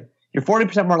creative, you're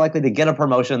 40% more likely to get a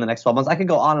promotion in the next 12 months. I could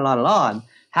go on and on and on.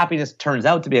 Happiness turns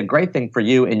out to be a great thing for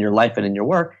you in your life and in your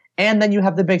work. And then you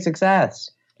have the big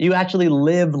success. You actually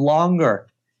live longer.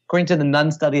 According to the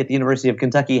Nunn study at the University of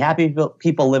Kentucky, happy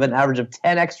people live an average of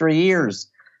 10 extra years.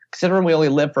 Considering we only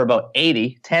live for about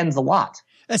 80, 10's a lot.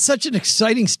 That's such an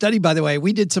exciting study, by the way.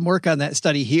 We did some work on that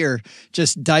study here,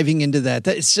 just diving into that.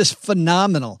 It's just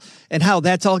phenomenal, and how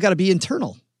that's all got to be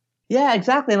internal. Yeah,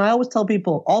 exactly. And I always tell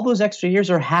people all those extra years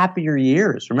are happier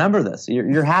years. Remember this.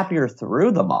 You're happier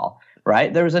through them all,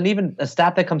 right? There was even a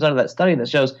stat that comes out of that study that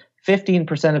shows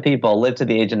 15% of people live to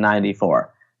the age of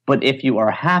 94. But if you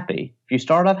are happy, if you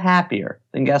start off happier,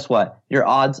 then guess what? Your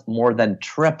odds more than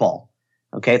triple.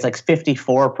 Okay, it's like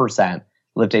 54%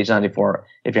 live to age 94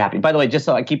 if you're happy. By the way, just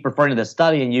so I keep referring to this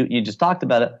study, and you just talked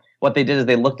about it, what they did is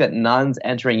they looked at nuns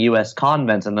entering U.S.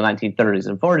 convents in the 1930s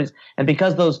and 40s. And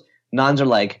because those nuns are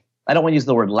like, I don't want to use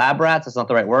the word lab rats, that's not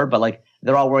the right word, but like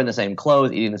they're all wearing the same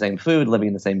clothes, eating the same food, living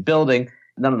in the same building.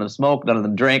 None of them smoke, none of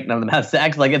them drink, none of them have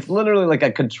sex. Like it's literally like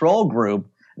a control group.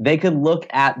 They could look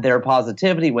at their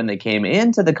positivity when they came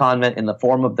into the convent in the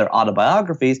form of their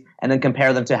autobiographies and then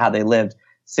compare them to how they lived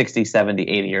 60, 70,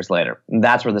 80 years later. And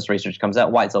that's where this research comes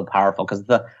out, why it's so powerful, because it's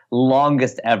the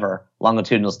longest ever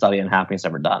longitudinal study on happiness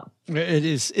ever done. It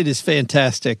is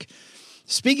fantastic.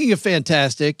 Speaking of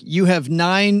fantastic, you have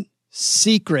 9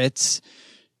 secrets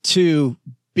to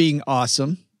being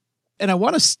awesome. And I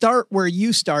want to start where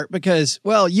you start because,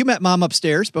 well, you met Mom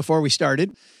upstairs before we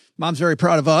started. Mom's very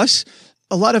proud of us.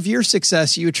 A lot of your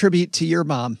success you attribute to your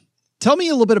mom. Tell me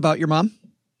a little bit about your mom.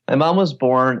 My mom was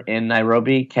born in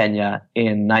Nairobi, Kenya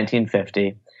in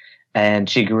 1950, and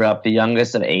she grew up the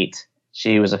youngest of 8.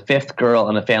 She was a 5th girl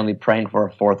in a family praying for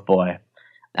a 4th boy.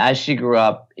 As she grew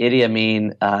up, Idi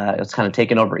Amin was kind of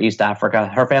taking over East Africa.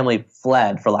 Her family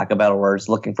fled, for lack of better words,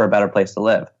 looking for a better place to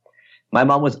live. My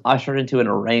mom was ushered into an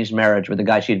arranged marriage with a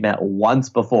guy she'd met once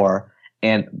before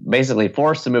and basically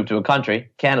forced to move to a country,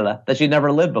 Canada, that she'd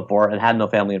never lived before and had no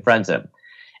family and friends in.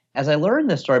 As I learned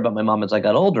this story about my mom as I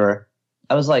got older,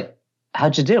 I was like,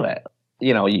 how'd you do it?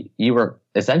 You know, you were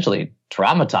essentially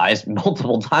traumatized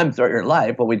multiple times throughout your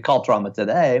life, what we'd call trauma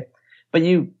today, but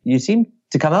you seemed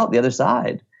to come out the other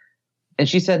side. And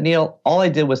she said, Neil, all I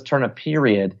did was turn a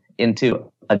period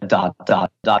into a ...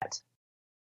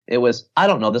 It was, I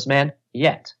don't know this man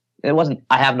yet. It wasn't,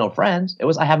 I have no friends. It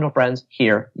was, I have no friends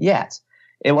here yet.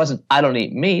 It wasn't, I don't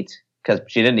eat meat, because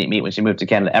she didn't eat meat when she moved to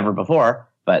Canada ever before.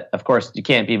 But of course, you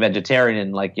can't be vegetarian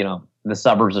and the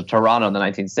suburbs of Toronto in the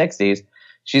 1960s.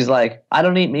 She's like, I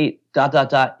don't eat meat, ...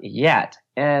 yet.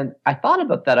 And I thought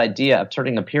about that idea of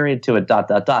turning a period to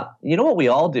a ... You know what we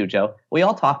all do, Joe? We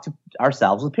all talk to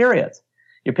ourselves with periods.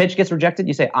 Your pitch gets rejected.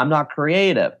 You say, I'm not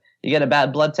creative. You get a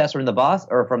bad blood test from the boss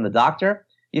or from the doctor.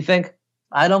 You think,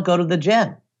 I don't go to the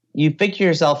gym. You think to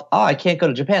yourself, oh, I can't go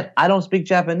to Japan. I don't speak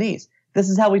Japanese. This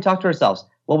is how we talk to ourselves.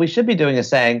 What we should be doing is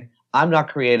saying, I'm not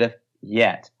creative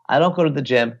yet. I don't go to the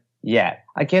gym yet.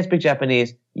 I can't speak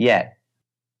Japanese yet.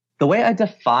 The way I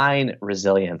define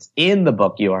resilience in the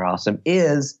book, You Are Awesome,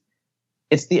 is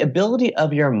it's the ability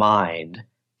of your mind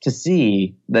to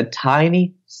see the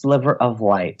tiny sliver of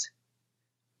light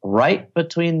right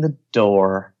between the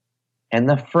door and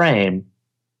the frame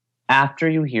after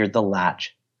you hear the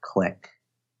latch click.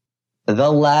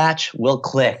 The latch will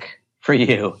click for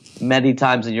you many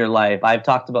times in your life. I've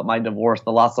talked about my divorce,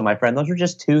 the loss of my friend. Those are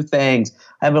just two things.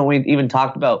 Haven't we even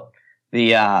talked about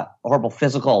the horrible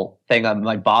physical thing on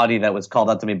my body that was called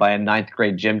out to me by a 9th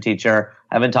grade gym teacher?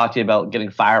 I haven't talked to you about getting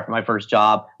fired from my first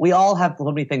job. We all have so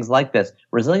many things like this.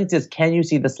 Resilience is, can you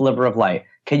see the sliver of light?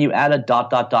 Can you add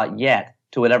a ... yet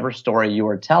to whatever story you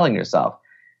are telling yourself?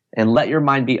 And let your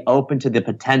mind be open to the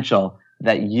potential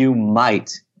that you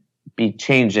might be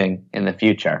changing in the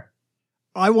future.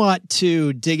 I want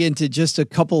to dig into just a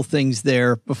couple things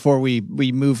there before we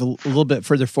move a little bit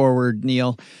further forward,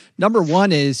 Neil. Number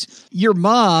one is your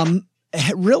mom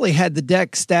really had the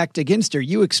deck stacked against her.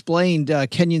 You explained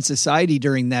Kenyan society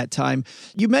during that time.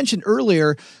 You mentioned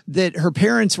earlier that her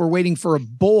parents were waiting for a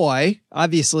boy.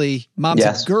 Obviously, mom's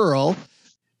a girl.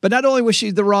 But not only was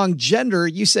she the wrong gender,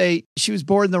 you say she was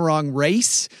born in the wrong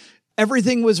race.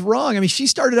 Everything was wrong. I mean, she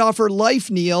started off her life,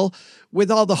 Neil,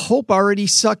 with all the hope already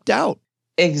sucked out.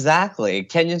 Exactly.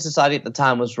 Kenyan society at the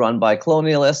time was run by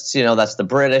colonialists. You know, that's the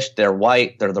British. They're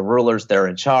white. They're the rulers. They're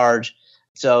in charge.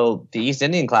 So the East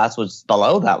Indian class was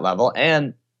below that level.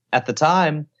 And at the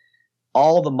time,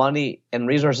 all the money and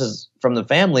resources from the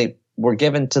family were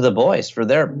given to the boys for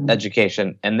their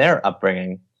education and their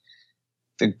upbringing.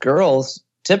 The girls,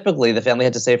 typically the family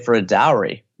had to save for a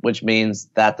dowry, which means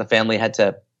that the family had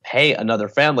to pay another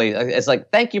family. It's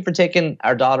like, thank you for taking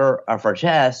our daughter off our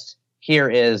chest. Here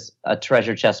is a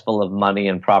treasure chest full of money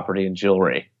and property and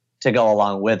jewelry to go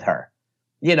along with her.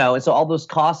 You know, and so all those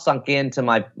costs sunk into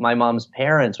my mom's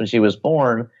parents when she was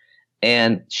born.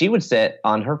 And she would sit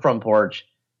on her front porch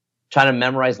trying to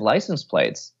memorize license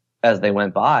plates as they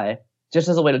went by, just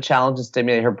as a way to challenge and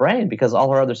stimulate her brain, because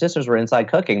all her other sisters were inside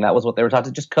cooking. That was what they were taught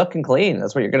to, just cook and clean.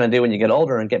 That's what you're going to do when you get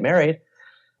older and get married.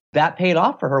 That paid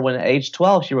off for her when at age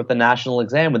 12, she wrote the national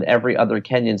exam with every other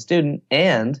Kenyan student,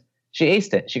 and she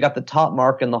aced it. She got the top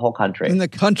mark in the whole country. In the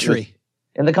country.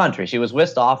 In the country. She was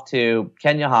whisked off to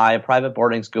Kenya High, a private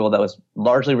boarding school that was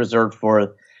largely reserved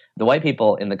for the white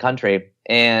people in the country.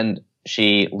 And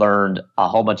she learned a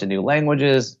whole bunch of new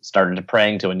languages, started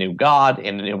praying to a new God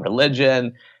in a new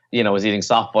religion, you know, was eating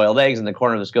soft-boiled eggs in the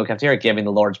corner of the school cafeteria, giving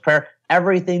the Lord's Prayer.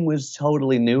 Everything was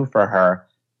totally new for her.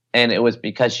 And it was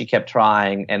because she kept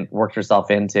trying and worked herself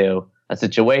into a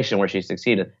situation where she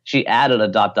succeeded. She added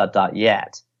a ...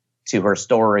 yet to her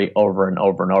story over and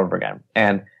over and over again.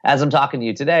 And as I'm talking to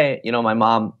you today, you know, my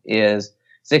mom is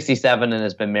 67 and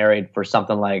has been married for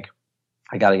something like,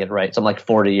 I got to get it right, something like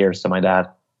 40 years to my dad.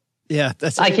 Yeah.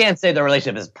 I can't say the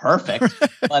relationship is perfect,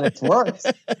 but it's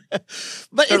worked.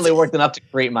 But certainly worked enough to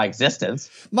create my existence.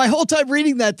 My whole time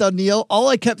reading that though, Neil, all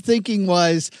I kept thinking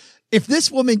was, if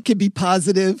this woman can be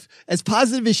positive as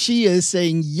she is,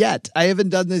 saying yet, I haven't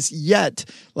done this yet,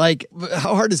 like,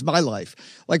 how hard is my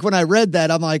life? Like, when I read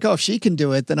that, I'm like, oh, if she can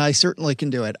do it, then I certainly can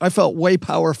do it. I felt way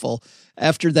powerful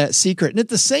after that secret. And at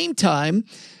the same time,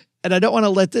 and I don't want to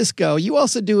let this go, you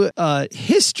also do a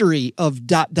history of ...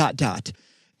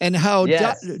 and how ...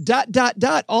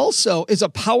 also is a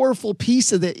powerful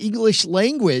piece of the English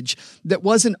language that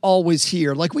wasn't always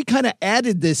here. Like, we kind of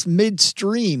added this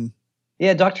midstream.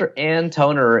 Yeah, Dr. Ann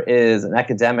Toner is an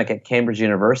academic at Cambridge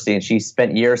University, and she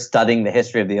spent years studying the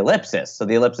history of the ellipsis. So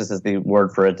the ellipsis is the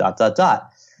word for a ...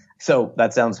 So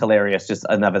that sounds hilarious just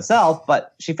in and of itself,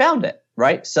 but she found it,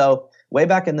 right? So way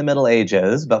back in the Middle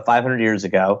Ages, about 500 years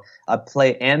ago, a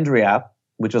play Andrea,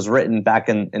 which was written back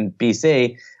in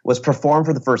BC, was performed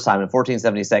for the first time in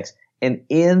 1476. And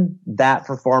in that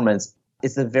performance,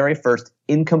 it's the very first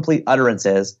incomplete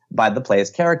utterances by the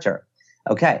play's character.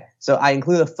 Okay, so I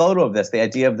include a photo of this. The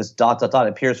idea of this ...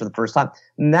 appears for the first time.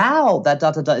 Now that ...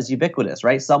 is ubiquitous,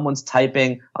 right? Someone's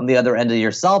typing on the other end of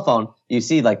your cell phone. You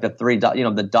see like the three ...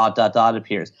 the ...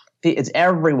 appears. It's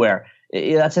everywhere.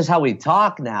 That's just how we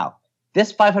talk now.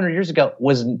 This 500 years ago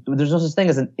there's no such thing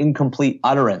as an incomplete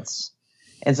utterance.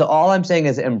 And so all I'm saying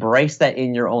is embrace that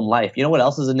in your own life. You know what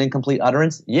else is an incomplete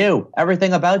utterance? You.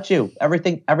 Everything about you.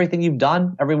 Everything you've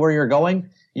done, everywhere you're going,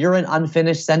 you're an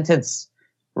unfinished sentence.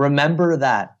 Remember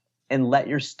that and let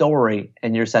your story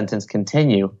and your sentence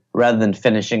continue rather than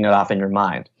finishing it off in your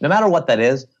mind. No matter what that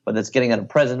is, whether it's getting out of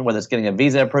prison, whether it's getting a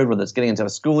visa approved, whether it's getting into a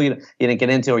school you didn't get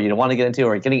into or you don't want to get into,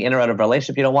 or getting in or out of a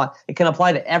relationship you don't want, it can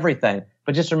apply to everything.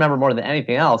 But just remember, more than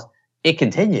anything else, it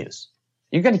continues.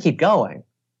 You're going to keep going.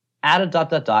 Add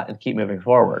a ... and keep moving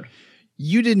forward.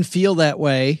 You didn't feel that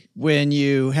way when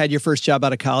you had your first job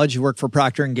out of college. You worked for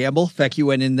Procter & Gamble. In fact, you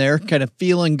went in there kind of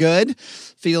feeling good,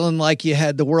 feeling like you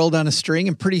had the world on a string.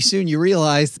 And pretty soon you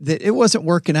realized that it wasn't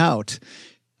working out.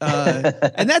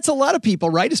 And that's a lot of people,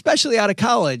 right? Especially out of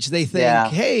college. They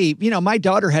think, hey, my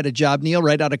daughter had a job, Neil,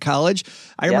 right out of college.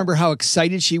 I remember how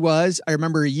excited she was. I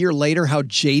remember a year later how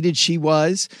jaded she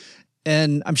was.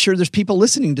 And I'm sure there's people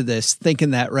listening to this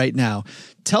thinking that right now.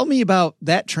 Tell me about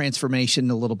that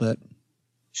transformation a little bit.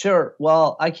 Sure.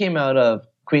 Well, I came out of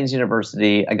Queen's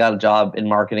University. I got a job in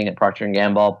marketing at Procter &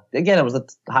 Gamble. Again, it was the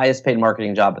highest paid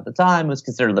marketing job at the time. It was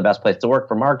considered the best place to work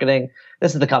for marketing.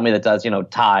 This is the company that does,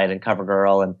 Tide and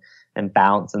CoverGirl and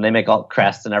Bounce, and they make all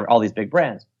Crest and all these big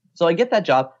brands. So I get that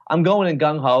job. I'm going in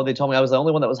gung-ho. They told me I was the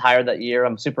only one that was hired that year.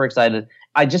 I'm super excited.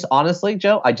 I just honestly,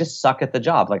 Joe, I just suck at the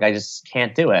job. Like, I just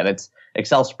can't do it. It's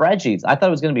Excel spreadsheets. I thought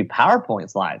it was going to be PowerPoint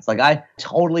slides. Like, I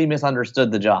totally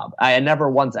misunderstood the job. I had never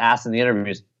once asked in the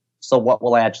interviews, so what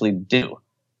will I actually do?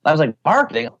 I was like,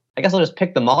 marketing? I guess I'll just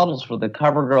pick the models for the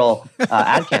CoverGirl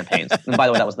ad campaigns. And by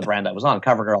the way, that was the brand I was on,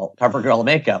 CoverGirl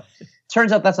makeup.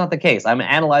 Turns out that's not the case. I'm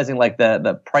analyzing like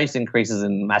the price increases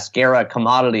in mascara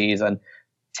commodities and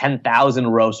 10,000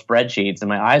 row spreadsheets, and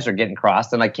my eyes are getting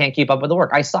crossed, and I can't keep up with the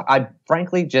work. I suck. I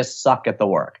frankly just suck at the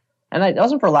work. And it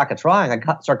wasn't for lack of trying.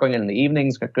 I start going in the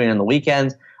evenings, going in the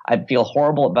weekends. I feel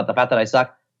horrible about the fact that I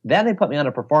suck. Then they put me on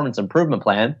a performance improvement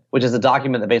plan, which is a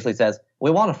document that basically says,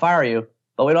 we want to fire you,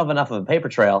 but we don't have enough of a paper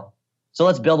trail. So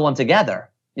let's build one together.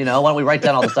 Why don't we write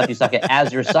down all the stuff you suck at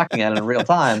as you're sucking at it in real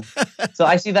time? So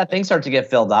I see that thing start to get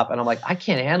filled up, and I'm like, I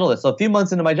can't handle this. So a few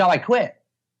months into my job, I quit.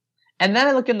 And then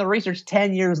I look in the research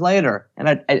 10 years later,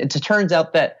 and it turns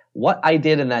out that what I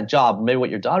did in that job, maybe what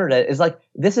your daughter did, is like,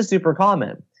 this is super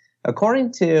common.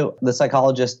 According to the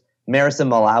psychologist Marissa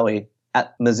Malawi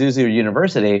at Mizzou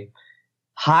University,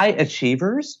 high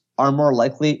achievers are more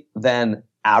likely than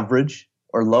average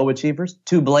or low achievers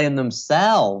to blame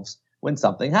themselves when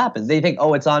something happens. They think,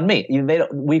 oh, it's on me.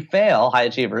 We fail, high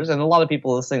achievers, and a lot of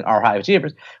people listening are high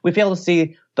achievers. We fail to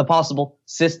see the possible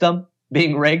system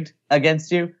being rigged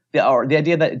against you, or the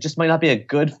idea that it just might not be a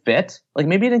good fit. Like,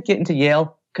 maybe you didn't get into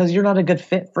Yale because you're not a good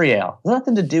fit for Yale. It has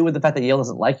nothing to do with the fact that Yale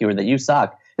doesn't like you or that you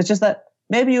suck. It's just that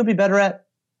maybe you'll be better at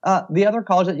the other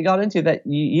college that you got into that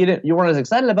you weren't as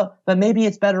excited about, but maybe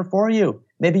it's better for you.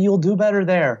 Maybe you'll do better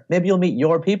there. Maybe you'll meet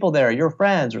your people there, your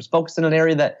friends, or focus in an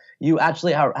area that you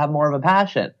actually have more of a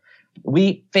passion.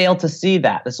 We fail to see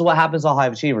that. This is what happens to all high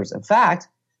achievers. In fact,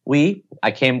 when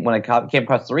I came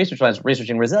across the research when I was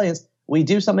researching resilience, we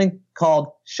do something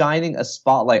called shining a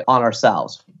spotlight on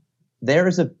ourselves. There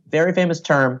is a very famous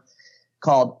term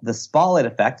called the spotlight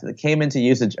effect that came into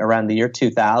usage around the year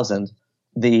 2000.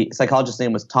 The psychologist's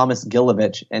name was Thomas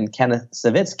Gilovich and Kenneth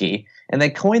Savitsky, and they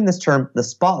coined this term, the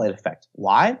spotlight effect.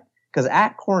 Why? Because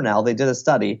at Cornell, they did a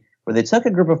study where they took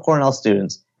a group of Cornell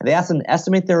students and they asked them to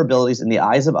estimate their abilities in the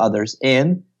eyes of others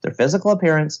in their physical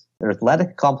appearance, their athletic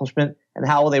accomplishment, and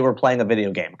how they were playing a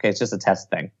video game. Okay, it's just a test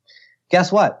thing.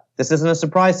 Guess what? This isn't a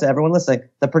surprise to everyone listening.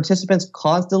 The participants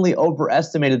constantly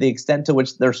overestimated the extent to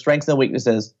which their strengths and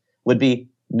weaknesses would be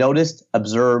noticed,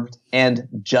 observed, and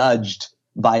judged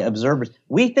by observers.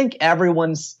 We think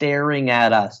everyone's staring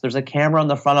at us. There's a camera on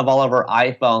the front of all of our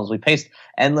iPhones. We paste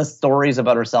endless stories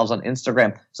about ourselves on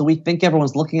Instagram. So we think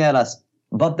everyone's looking at us,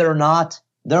 but they're not.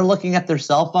 They're looking at their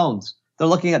cell phones. They're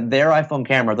looking at their iPhone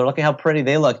camera. They're looking at how pretty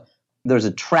they look. There's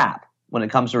a trap when it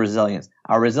comes to resilience.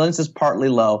 Our resilience is partly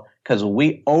low because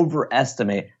we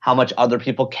overestimate how much other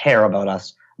people care about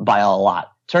us by a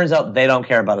lot. Turns out they don't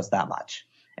care about us that much.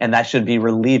 And that should be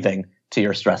relieving to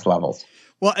your stress levels.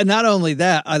 Well, and not only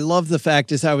that, I love the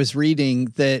fact as I was reading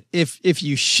that if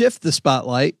you shift the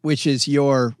spotlight, which is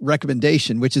your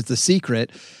recommendation, which is the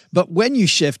secret, but when you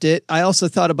shift it, I also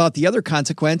thought about the other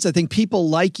consequence. I think people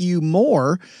like you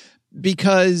more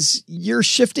because you're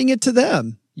shifting it to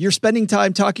them. You're spending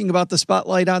time talking about the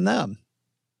spotlight on them.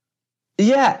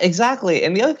 Yeah, exactly.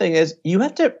 And the other thing is you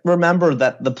have to remember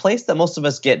that the place that most of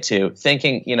us get to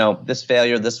thinking, this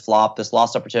failure, this flop, this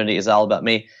lost opportunity is all about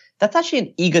me. That's actually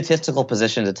an egotistical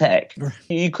position to take.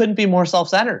 You couldn't be more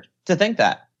self-centered to think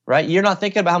that, right? You're not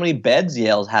thinking about how many beds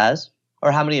Yale has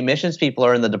or how many admissions people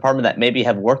are in the department that maybe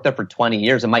have worked there for 20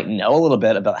 years and might know a little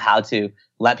bit about how to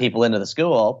let people into the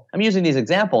school. I'm using these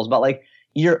examples, but like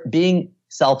you're being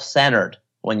self-centered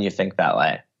when you think that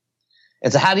way.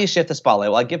 And so how do you shift the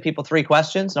spotlight? Well, I give people 3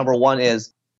 questions. Number 1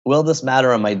 is, will this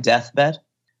matter on my deathbed?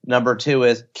 Number 2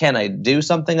 is, can I do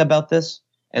something about this?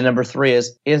 And number 3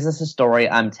 is this a story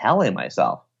I'm telling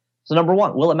myself? So number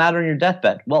 1, will it matter on your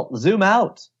deathbed? Well, zoom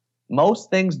out.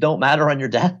 Most things don't matter on your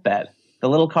deathbed. The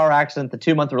little car accident, the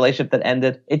 2-month relationship that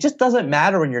ended, it just doesn't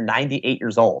matter when you're 98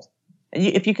 years old. And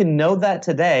if you can know that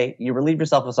today, you relieve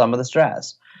yourself of some of the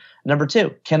stress. Number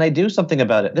 2, can I do something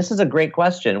about it? This is a great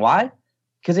question. Why?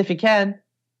 Because if you can,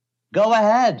 go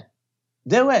ahead.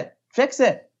 Do it. Fix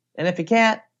it. And if you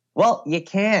can't, well, you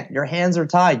can't. Your hands are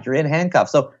tied. You're in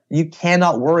handcuffs. So you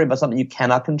cannot worry about something you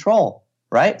cannot control,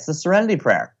 right? It's the serenity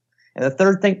prayer. And the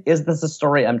third thing, is this a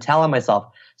story I'm telling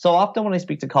myself? So often when I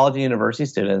speak to college and university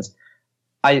students,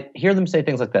 I hear them say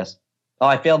things like this. Oh,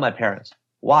 I failed my parents.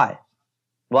 Why?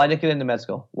 Well, I didn't get into med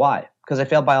school. Why? Because I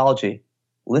failed biology.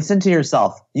 Listen to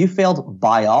yourself. You failed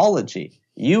biology.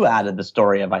 You added the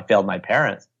story of I failed my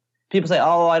parents. People say,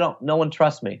 oh, no one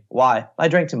trusts me. Why? I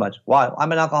drank too much. Why?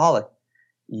 I'm an alcoholic.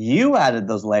 You added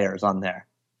those layers on there.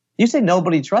 You say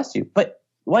nobody trusts you, but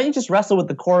why don't you just wrestle with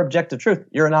the core objective truth?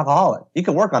 You're an alcoholic. You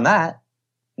can work on that.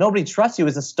 Nobody trusts you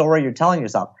is a story you're telling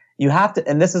yourself. You have to,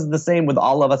 and this is the same with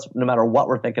all of us, no matter what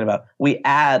we're thinking about. We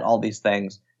add all these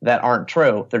things that aren't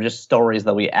true. They're just stories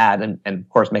that we add and of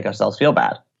course, make ourselves feel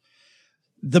bad.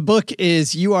 The book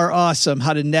is You Are Awesome,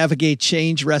 How to Navigate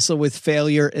Change, Wrestle with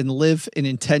Failure, and Live an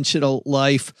Intentional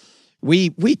Life. We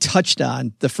touched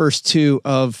on the first 2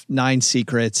 of 9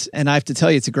 secrets, and I have to tell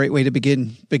you, it's a great way to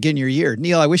begin your year.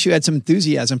 Neil, I wish you had some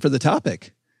enthusiasm for the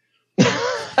topic.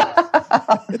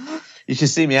 You should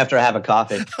see me after I have a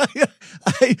coffee.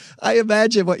 I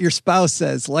imagine what your spouse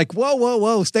says, like,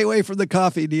 whoa, stay away from the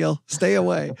coffee, Neil. Stay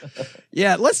away.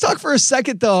 Yeah, let's talk for a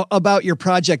second, though, about your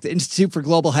project, the Institute for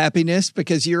Global Happiness,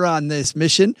 because you're on this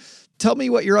mission. Tell me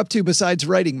what you're up to besides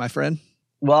writing, my friend.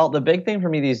 Well, the big thing for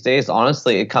me these days,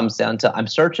 honestly, it comes down to I'm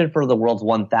searching for the world's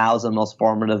 1,000 most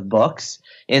formative books.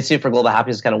 Institute for Global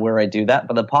Happiness is kind of where I do that.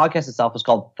 But the podcast itself is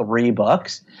called 3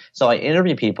 Books. So I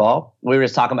interview people. We were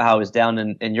just talking about how I was down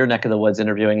in your neck of the woods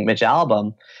interviewing Mitch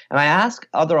Albom. And I ask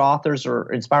other authors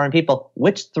or inspiring people,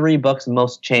 which 3 books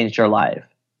most changed your life?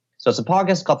 So it's a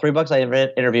podcast called 3 Books. I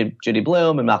interviewed Judy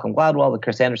Blume and Malcolm Gladwell and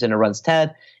Chris Anderson who runs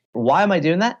TED. Why am I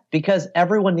doing that? Because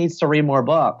everyone needs to read more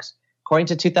books. According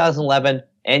to 2011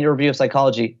 Annual Review of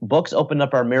Psychology, books open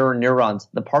up our mirror neurons,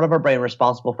 the part of our brain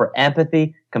responsible for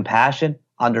empathy, compassion,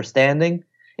 understanding.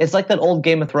 It's like that old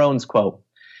Game of Thrones quote,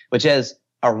 which is,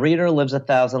 a reader lives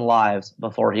 1,000 lives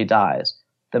before he dies.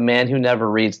 The man who never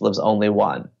reads lives only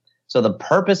one. So the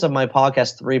purpose of my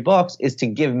podcast, 3 Books, is to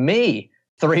give me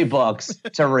 3 books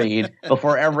to read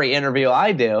before every interview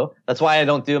I do. That's why I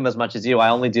don't do them as much as you. I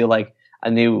only do like a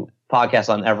new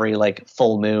podcast on every like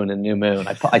full moon and new moon.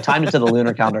 I timed it to the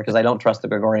lunar calendar because I don't trust the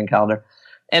Gregorian calendar.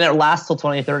 And it lasts till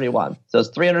 2031. So it's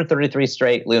 333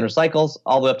 straight lunar cycles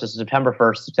all the way up to September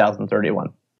 1st,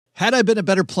 2031. Had I been a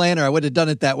better planner, I would have done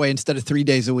it that way instead of 3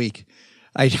 days a week.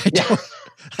 I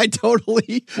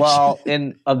totally. Well,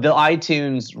 in the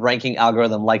iTunes ranking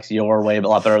algorithm likes your way a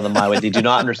lot better than my way. They do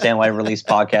not understand why I release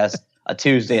podcasts a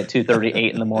Tuesday at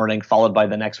 2:38 in the morning, followed by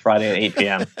the next Friday at 8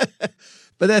 p.m.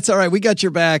 But that's all right. We got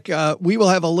your back. We will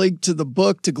have a link to the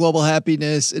book, to Global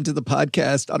Happiness, and to the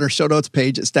podcast on our show notes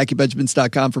page at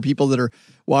stackingbenjamins.com for people that are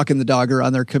walking the dog or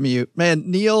on their commute. Man,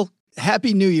 Neil,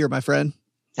 Happy New Year, my friend.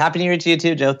 Happy New Year to you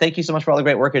too, Joe. Thank you so much for all the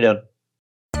great work you're doing.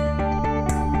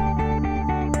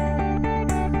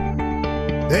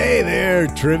 Hey there,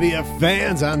 trivia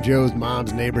fans. I'm Joe's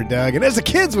mom's neighbor, Doug. And as the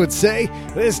kids would say,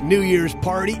 this New Year's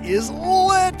party is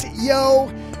lit,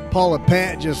 yo. Paul and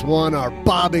Pat just won our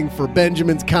Bobbing for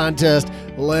Benjamins contest.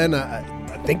 Len, I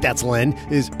think that's Len,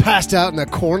 is passed out in the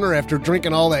corner after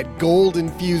drinking all that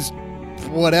gold-infused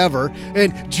whatever.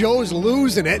 And Joe's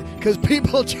losing it because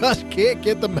people just can't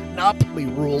get the Monopoly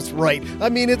rules right. I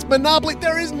mean, it's Monopoly.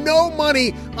 There is no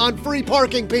money on free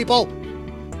parking, people.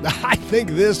 I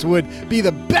think this would be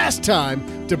the best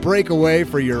time to break away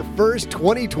for your first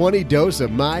 2020 dose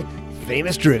of my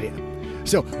famous trivia.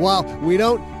 So while we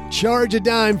don't charge a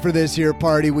dime for this here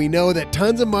party, we know that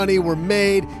tons of money were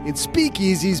made in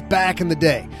speakeasies back in the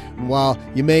day. And while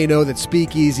you may know that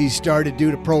speakeasies started due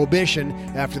to prohibition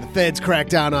after the feds cracked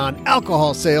down on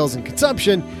alcohol sales and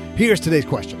consumption, here's today's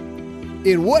question.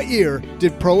 In what year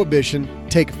did prohibition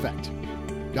take effect?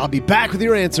 I'll be back with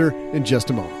your answer in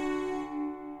just a moment.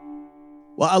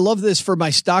 Well, I love this for my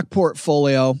stock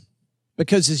portfolio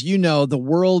because, as you know, the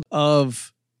world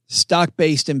of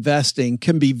stock-based investing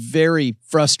can be very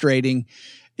frustrating.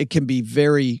 It can be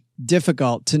very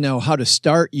difficult to know how to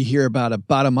start. You hear about a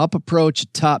bottom-up approach, a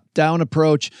top-down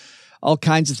approach, all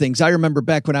kinds of things. I remember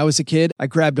back when I was a kid, I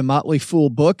grabbed a Motley Fool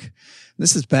book.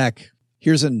 This is back,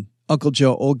 here's an Uncle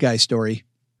Joe old guy story.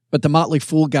 But the Motley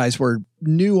Fool guys were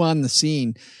new on the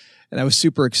scene, and I was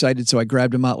super excited. So I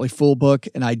grabbed a Motley Fool book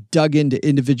and I dug into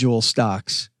individual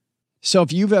stocks. So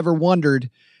if you've ever wondered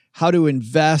how to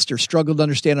invest or struggle to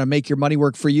understand how to make your money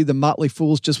work for you, the Motley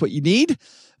Fool is just what you need.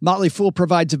 Motley Fool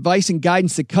provides advice and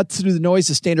guidance that cuts through the noise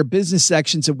of standard business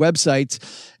sections of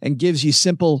websites and gives you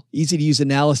simple, easy-to-use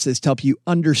analysis to help you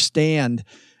understand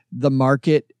the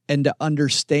market and to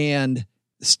understand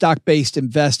stock-based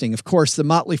investing. Of course, the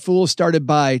Motley Fool is started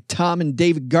by Tom and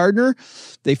David Gardner.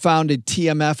 They founded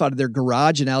TMF out of their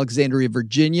garage in Alexandria,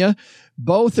 Virginia.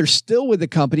 Both are still with the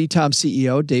company. Tom's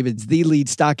CEO, David's the lead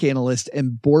stock analyst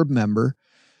and board member.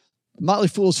 Motley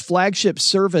Fool's flagship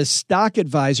service, Stock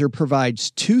Advisor,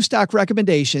 provides 2 stock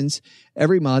recommendations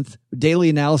every month, daily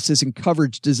analysis and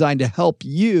coverage designed to help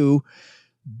you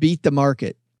beat the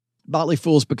market. Motley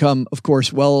Fool's become, of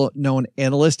course, well-known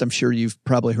analyst. I'm sure you've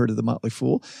probably heard of the Motley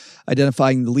Fool,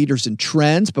 identifying the leaders and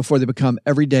trends before they become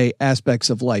everyday aspects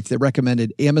of life. They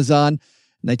recommended Amazon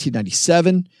in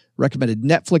 1997, recommended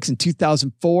Netflix in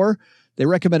 2004. They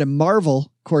recommended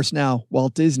Marvel, of course, now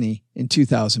Walt Disney in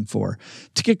 2004.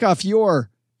 To kick off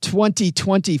your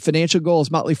 2020 financial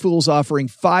goals, Motley Fool's offering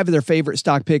 5 of their favorite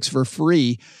stock picks for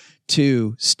free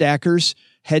to stackers.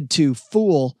 Head to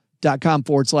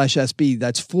fool.com/SB.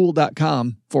 That's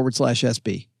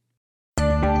fool.com/SB.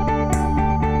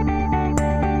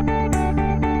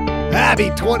 Happy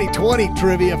 2020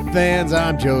 trivia fans.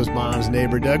 I'm Joe's mom's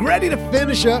neighbor, Doug, ready to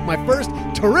finish up my first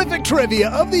terrific trivia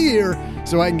of the year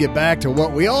so I can get back to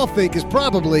what we all think is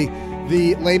probably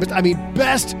the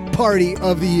best party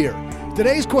of the year.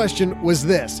 Today's question was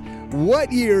this: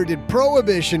 what year did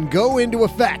Prohibition go into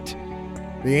effect?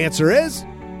 The answer is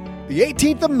the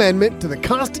 18th Amendment to the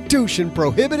Constitution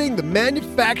prohibiting the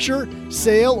manufacture,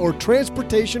 sale, or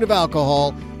transportation of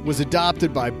alcohol was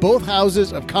adopted by both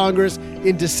houses of Congress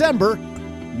in December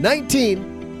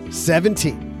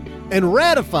 1917 and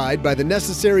ratified by the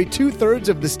necessary 2/3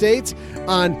 of the states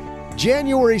on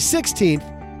January 16th,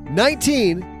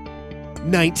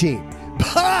 1919.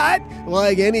 But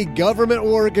like any government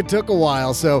work, it took a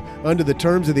while. So under the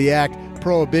terms of the act,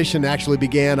 Prohibition actually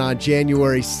began on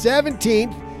January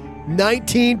 17th,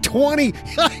 1920.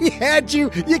 I had you.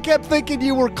 You kept thinking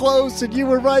you were close and you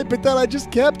were right, but then I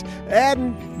just kept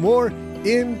adding more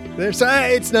in there. So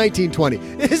it's 1920.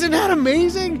 Isn't that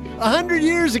amazing? 100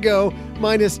 years ago,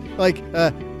 minus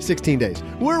 16 days.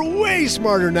 We're way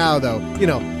smarter now, though. You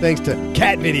know, thanks to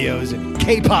cat videos and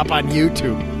K-pop on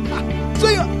YouTube.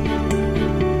 See ya.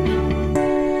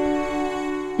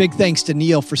 Big thanks to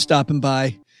Neil for stopping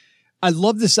by. I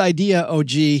love this idea,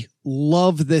 OG.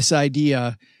 Love this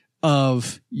idea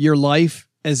of your life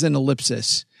as an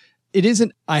ellipsis. It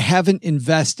isn't, I haven't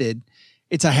invested.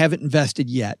 It's, I haven't invested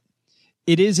yet.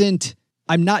 It isn't,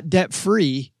 I'm not debt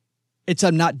free. It's,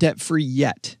 I'm not debt free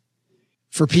yet.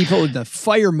 For people in the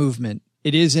FIRE movement,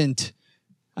 it isn't,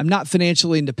 I'm not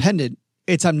financially independent.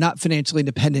 It's, I'm not financially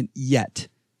independent yet.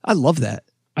 I love that.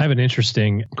 I have an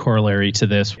interesting corollary to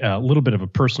this, a little bit of a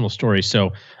personal story.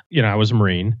 So, I was a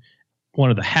Marine. One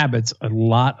of the habits a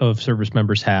lot of service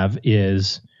members have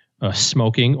is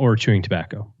smoking or chewing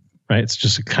tobacco, right? It's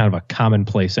just kind of a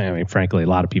commonplace. I mean, frankly, a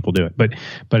lot of people do it, but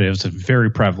it was very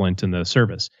prevalent in the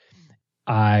service.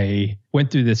 I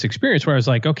went through this experience where I was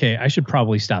like, okay, I should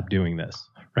probably stop doing this,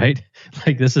 right?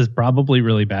 Like, this is probably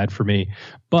really bad for me,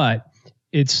 but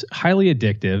it's highly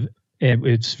addictive and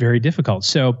it's very difficult.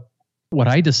 So what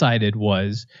I decided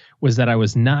was that I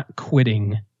was not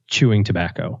quitting chewing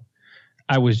tobacco.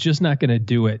 I was just not going to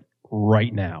do it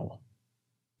right now.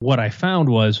 What I found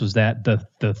was that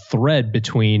the thread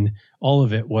between all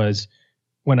of it was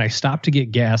when I stopped to get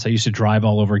gas, I used to drive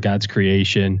all over God's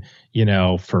creation,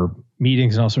 for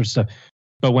meetings and all sorts of stuff.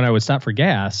 But when I would stop for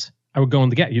gas, I would go in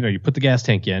the gas, you put the gas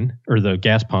tank in or the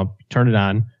gas pump, turn it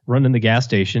on, run in the gas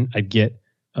station. I'd get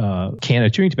a can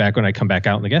of chewing tobacco and I'd come back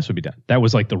out and the gas would be done. That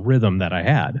was like the rhythm that I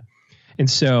had. And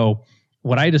so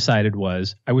what I decided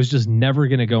was I was just never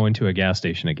going to go into a gas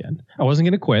station again. I wasn't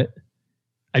going to quit.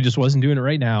 I just wasn't doing it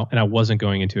right now, and I wasn't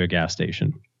going into a gas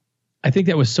station. I think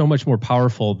that was so much more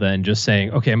powerful than just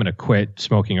saying, okay, I'm going to quit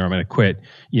smoking or I'm going to quit,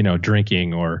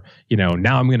 drinking or, now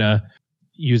I'm going to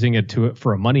using it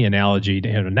for a money analogy.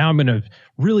 Now I'm going to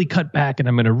really cut back and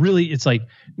I'm going to really, it's like,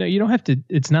 no, you don't have to,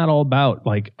 it's not all about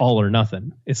like all or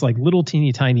nothing. It's like little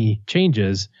teeny tiny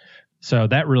changes So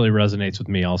that really resonates with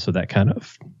me also, that kind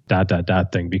of ...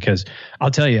 thing, because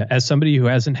I'll tell you, as somebody who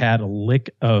hasn't had a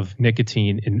lick of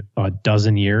nicotine in a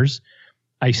dozen years,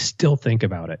 I still think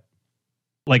about it.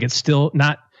 Like it's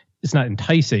not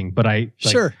enticing, but I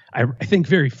think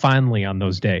very fondly on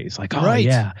those days. Like, oh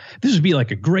yeah, this would be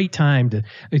like a great time to,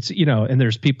 and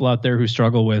there's people out there who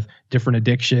struggle with different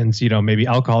addictions, maybe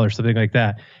alcohol or something like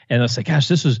that. And it's like, gosh,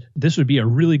 this would be a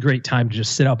really great time to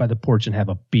just sit out by the porch and have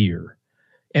a beer.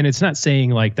 And it's not saying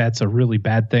like that's a really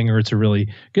bad thing or it's a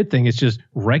really good thing. It's just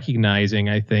recognizing,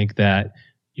 I think, that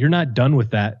you're not done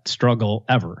with that struggle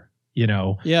ever,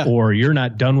 or you're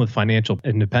not done with financial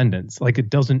independence. Like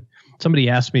somebody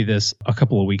asked me this a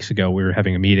couple of weeks ago. We were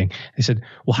having a meeting. They said,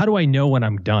 well, how do I know when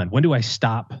I'm done? When do I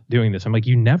stop doing this? I'm like,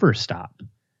 you never stop.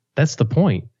 That's the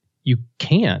point. You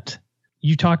can't.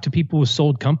 You talk to people who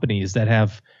sold companies that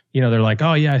have, they're like,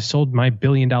 oh yeah, I sold my $1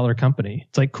 billion company.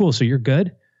 It's like, cool. So you're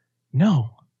good?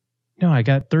 No, I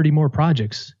got 30 more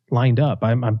projects lined up.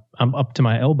 I'm up to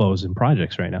my elbows in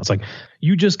projects right now. It's like,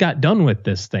 you just got done with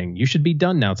this thing. You should be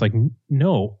done now. It's like,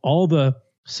 no, all the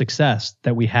success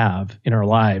that we have in our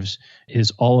lives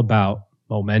is all about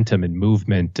momentum and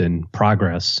movement and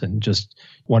progress and just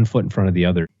one foot in front of the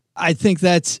other. I think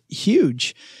that's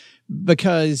huge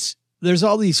because there's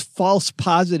all these false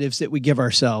positives that we give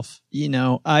ourselves. When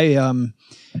I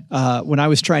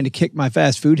was trying to kick my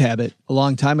fast food habit a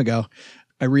long time ago,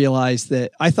 I realized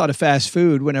that I thought of fast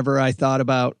food whenever I thought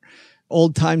about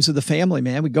old times with the family,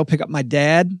 man. We'd go pick up my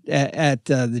dad at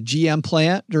the GM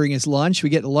plant during his lunch. We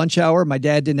get to lunch hour. My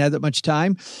dad didn't have that much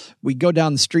time. We'd go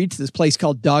down the street to this place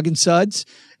called Dog and Suds,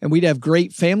 and we'd have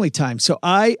great family time. So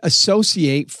I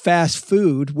associate fast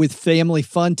food with family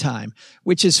fun time,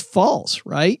 which is false,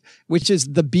 right? Which is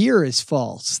the beer is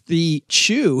false. The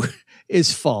chew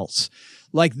is false.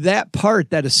 Like that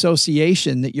part, that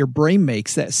association that your brain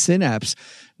makes, that synapse,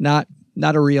 not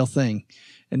a real thing.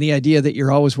 And the idea that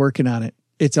you're always working on it,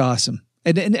 it's awesome.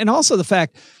 And also the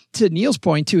fact, to Neil's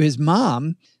point, to his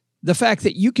mom, the fact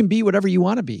that you can be whatever you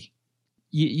want to be.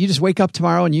 You just wake up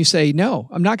tomorrow and you say, no,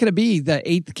 I'm not going to be the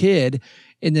 8th kid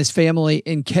in this family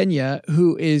in Kenya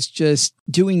who is just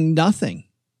doing nothing.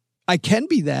 I can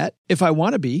be that if I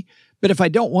want to be, but if I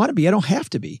don't want to be, I don't have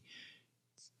to be.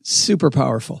 Super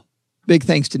powerful. Big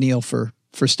thanks to Neil for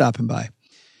stopping by.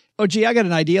 Oh, gee, I got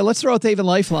an idea. Let's throw out the Haven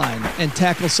Lifeline and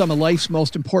tackle some of life's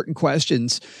most important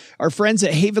questions. Our friends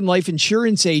at Haven Life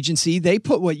Insurance Agency, they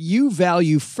put what you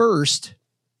value first.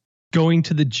 Going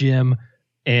to the gym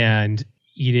and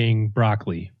eating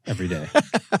broccoli every day.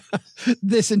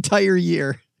 This entire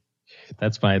year.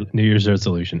 That's my New Year's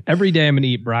resolution. Every day I'm going to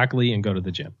eat broccoli and go to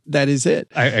the gym. That is it.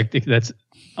 I think that's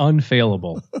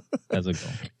unfailable as a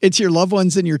goal. It's your loved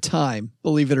ones and your time,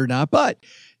 believe it or not, but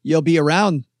you'll be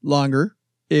around longer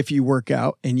if you work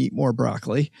out and eat more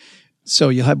broccoli. So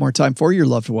you'll have more time for your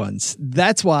loved ones.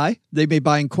 That's why they made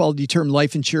buying quality term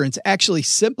life insurance actually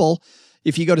simple.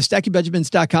 If you go to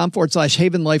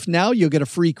stackingbenjamins.com/Haven Life now, you'll get a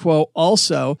free quote.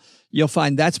 Also, you'll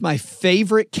find that's my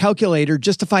favorite calculator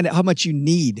just to find out how much you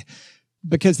need,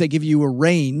 because they give you a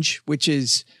range, which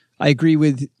is, I agree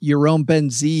with Jerome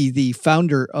Benzi, the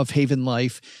founder of Haven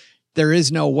Life. There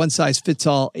is no one size fits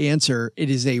all answer. It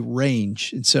is a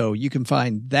range. And so you can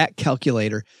find that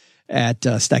calculator at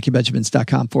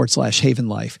stackingbenjamins.com/Haven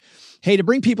Life. Hey, to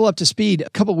bring people up to speed, a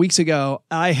couple of weeks ago,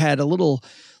 I had a little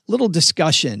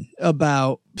discussion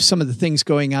about some of the things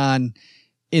going on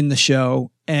in the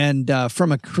show and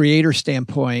from a creator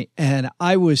standpoint. And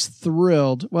I was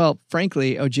thrilled. Well,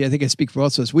 frankly, OG, I think I speak for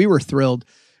both of us. We were thrilled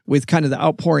with kind of the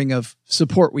outpouring of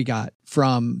support we got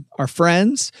from our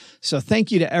friends. So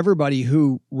thank you to everybody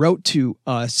who wrote to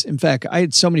us. In fact, I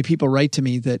had so many people write to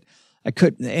me that I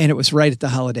couldn't, and it was right at the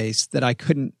holidays that I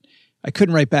couldn't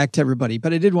write back to everybody,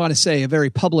 but I did want to say a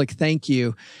very public thank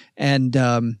you. And,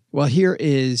 well, here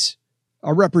is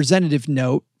a representative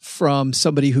note from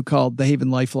somebody who called the Haven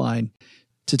Lifeline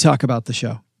to talk about the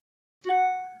show.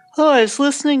 Oh, I was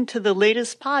listening to the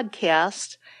latest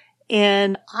podcast,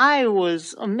 and I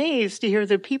was amazed to hear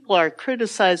that people are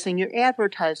criticizing your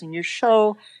advertising. Your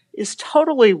show is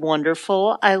totally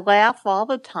wonderful. I laugh all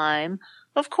the time.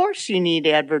 Of course you need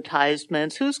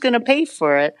advertisements. Who's going to pay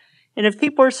for it? And if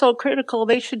people are so critical,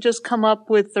 they should just come up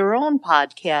with their own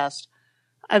podcast.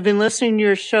 I've been listening to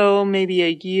your show maybe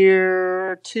a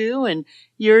year or two, and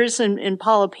yours and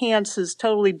Paula Pants is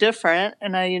totally different,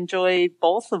 and I enjoy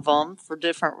both of them for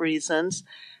different reasons.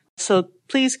 So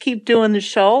please keep doing the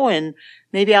show, and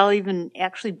maybe I'll even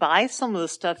actually buy some of the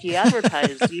stuff you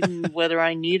advertise, even whether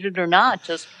I need it or not,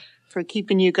 just for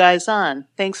keeping you guys on.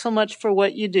 Thanks so much for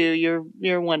what you do.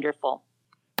 You're wonderful.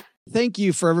 Thank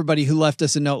you for everybody who left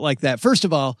us a note like that. First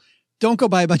of all, Don't go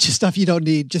buy a bunch of stuff you don't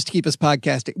need just to keep us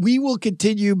podcasting. We will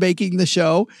continue making the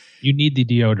show. You need the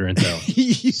deodorant though.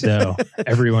 So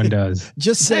everyone does.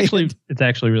 Just say it's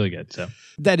actually really good. So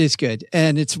that is good.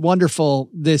 And it's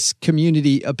wonderful. This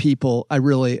community of people, I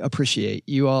really appreciate.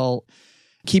 You all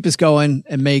keep us going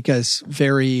and make us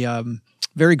very,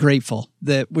 very grateful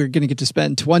that we're going to get to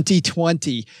spend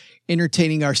 2020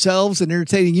 entertaining ourselves and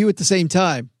entertaining you at the same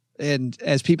time. And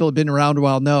as people have been around a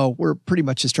while know, we're pretty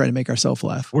much just trying to make ourselves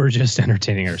laugh. We're just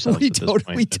entertaining ourselves. We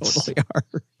totally are.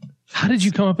 How did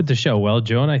you come up with the show? Well,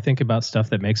 Joe and I think about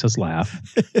stuff that makes us laugh.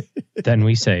 Then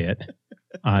we say it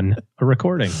on a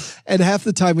recording. And half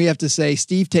the time we have to say,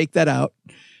 Steve, take that out.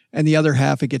 And the other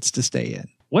half, it gets to stay in.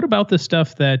 What about the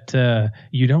stuff that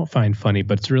you don't find funny,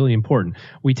 but it's really important?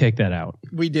 We take that out.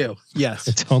 We do. Yes.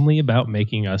 It's only about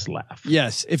making us laugh.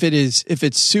 Yes. If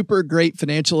it's super great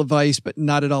financial advice, but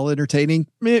not at all entertaining,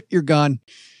 you're gone.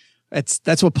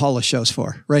 That's what Paula's show's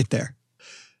for right there.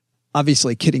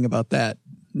 Obviously kidding about that.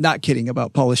 Not kidding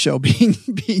about Paula's show being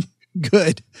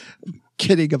good.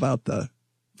 Kidding about the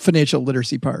financial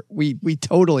literacy part. We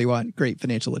totally want great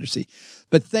financial literacy.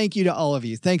 But thank you to all of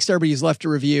you. Thanks to everybody who's left a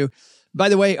review. By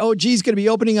the way, OG is going to be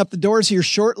opening up the doors here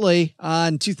shortly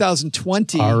on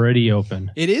 2020. Already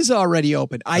open. It is already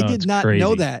open. I did not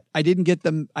know that. I didn't get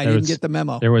the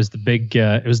memo. There was the big,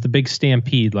 it was the big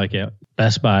stampede like at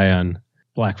Best Buy on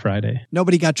Black Friday.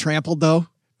 Nobody got trampled though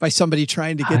by somebody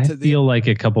trying to get to the. I feel like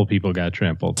a couple people got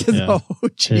trampled. To the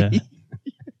OG. Yeah.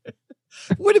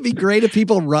 Would it be great if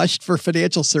people rushed for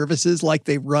financial services like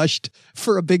they rushed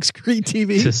for a big screen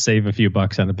TV? To save a few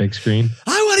bucks on a big screen.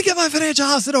 I want to get my financial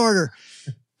house in order.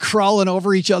 Crawling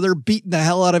over each other, beating the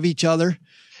hell out of each other.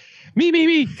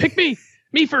 Me. Pick me.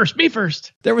 Me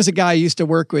first. There was a guy I used to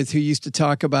work with who used to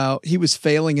talk about he was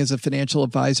failing as a financial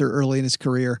advisor early in his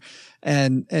career.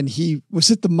 And he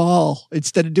was at the mall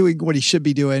instead of doing what he should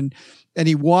be doing. And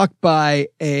he walked by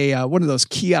one of those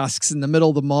kiosks in the middle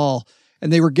of the mall.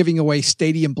 And they were giving away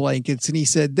stadium blankets. And he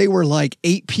said they were like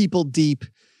 8 people deep.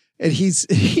 And he's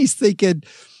thinking,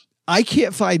 I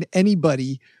can't find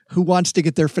anybody who wants to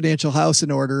get their financial house in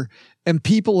order. And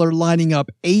people are lining up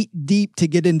 8 deep to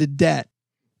get into debt.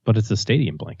 But it's a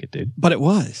stadium blanket, dude. But it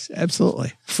was.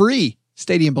 Absolutely. Free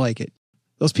stadium blanket.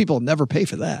 Those people never pay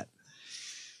for that.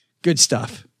 Good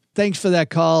stuff. Thanks for that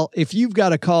call. If you've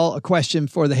got a question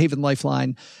for the Haven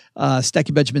Lifeline,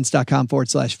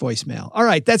 stackingbenjamins.com/voicemail. All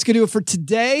right, that's going to do it for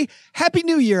today. Happy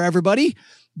New Year, everybody.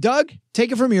 Doug,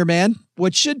 take it from here, man.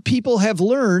 What should people have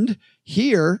learned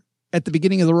here at the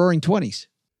beginning of the Roaring 20s?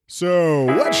 So,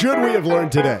 what should we have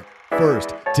learned today?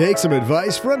 First, take some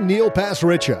advice from Neil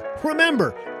Pasricha.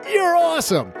 Remember, you're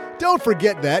awesome. Don't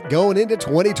forget that going into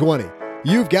 2020.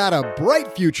 You've got a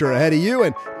bright future ahead of you,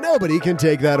 and nobody can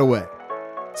take that away.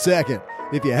 Second,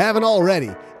 if you haven't already,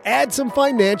 add some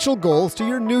financial goals to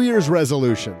your New Year's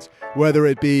resolutions. Whether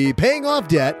it be paying off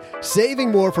debt,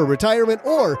 saving more for retirement,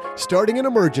 or starting an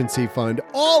emergency fund,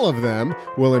 all of them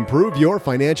will improve your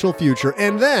financial future,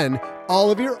 and then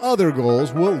all of your other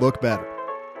goals will look better.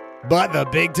 But the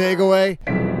big takeaway?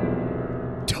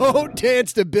 Don't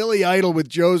dance to Billy Idol with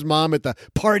Joe's mom at the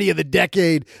party of the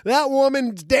decade. That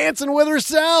woman's dancing with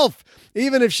herself,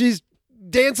 even if she's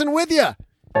dancing with you.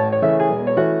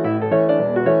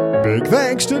 Big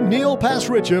thanks to Neil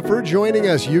Pasricha for joining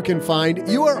us. You can find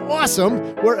You Are Awesome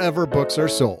wherever books are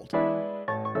sold.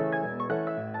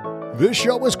 This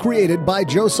show was created by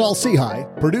Joe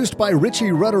Saul-Sehy, produced by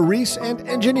Richie Rutter-Reese, and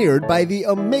engineered by the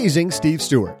amazing Steve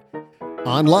Stewart.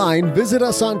 Online, visit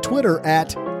us on Twitter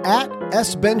at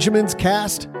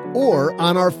SBenjaminsCast or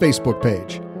on our Facebook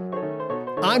page.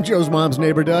 I'm Joe's mom's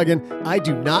neighbor, Doug, and I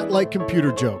do not like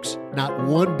computer jokes, not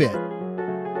one bit.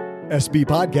 SB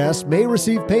Podcasts may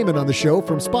receive payment on the show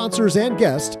from sponsors and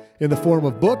guests in the form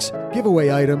of books, giveaway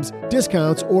items,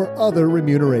 discounts, or other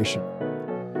remuneration.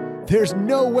 There's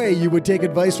no way you would take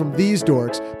advice from these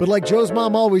dorks, but like Joe's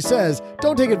mom always says,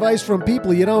 don't take advice from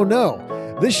people you don't know.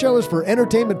 This show is for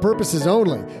entertainment purposes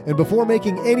only, and before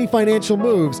making any financial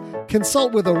moves,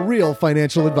 consult with a real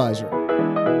financial advisor.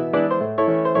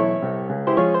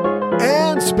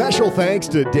 And special thanks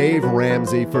to Dave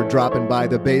Ramsey for dropping by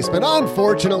the basement.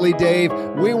 Unfortunately, Dave,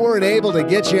 we weren't able to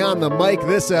get you on the mic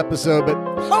this episode, but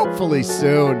hopefully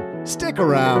soon. Stick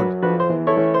around.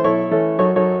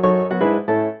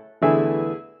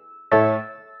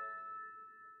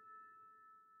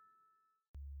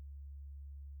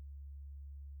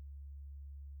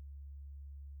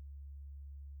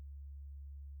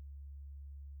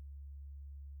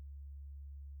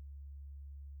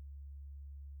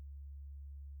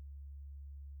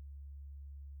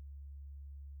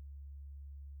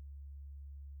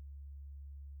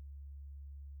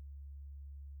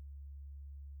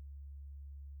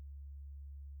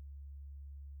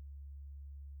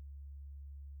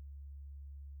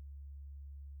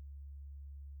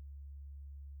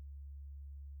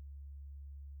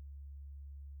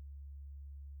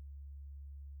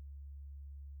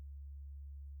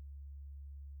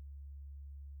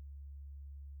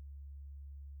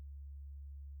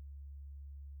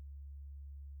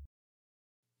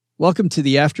 Welcome to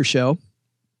the after show.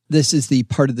 This is the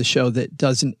part of the show that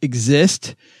doesn't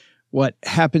exist. What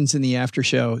happens in the after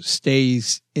show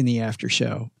stays in the after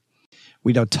show.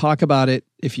 We don't talk about it.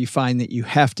 If you find that you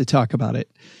have to talk about it,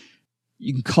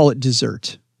 you can call it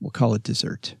dessert. We'll call it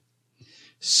dessert.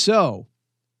 So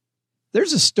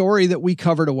there's a story that we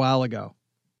covered a while ago.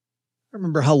 I don't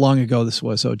remember how long ago this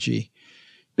was, OG.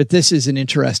 But this is an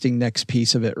interesting next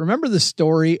piece of it. Remember the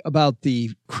story about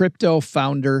the crypto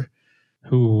founder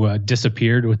who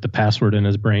disappeared with the password in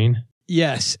his brain?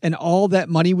 Yes. And all that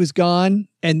money was gone.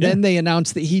 And then they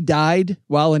announced that he died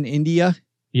while in India.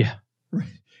 Yeah.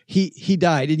 He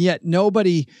died. And yet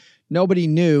nobody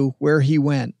knew where he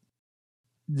went.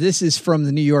 This is from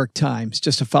the New York Times,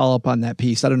 just to follow up on that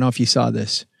piece. I don't know if you saw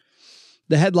this.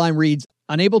 The headline reads,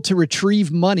 "Unable to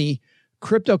retrieve money,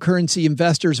 cryptocurrency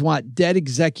investors want dead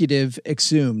executive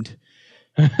exhumed."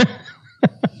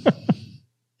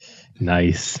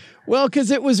 Nice. Well, because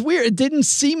it was weird. It didn't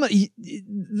seem...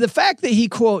 the fact that he,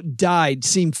 quote, died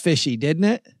seemed fishy, didn't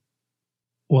it?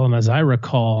 Well, and as I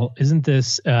recall, isn't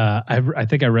this... I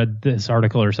think I read this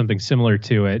article or something similar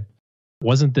to it.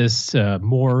 Wasn't this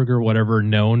morgue or whatever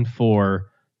known for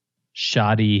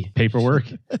shoddy paperwork?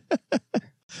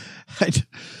 This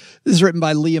is written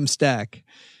by Liam Stack.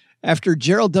 After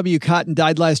Gerald W. Cotton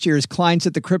died last year, his clients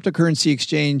at the cryptocurrency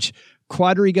exchange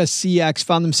Quadriga CX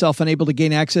found themselves unable to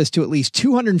gain access to at least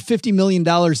 $250 million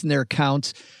in their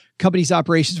accounts. Company's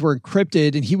operations were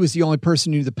encrypted, and he was the only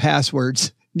person who knew the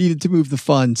passwords needed to move the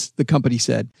funds, the company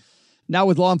said. Now,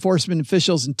 with law enforcement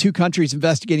officials in 2 countries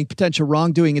investigating potential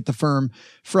wrongdoing at the firm,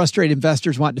 frustrated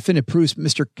investors want definitive proofs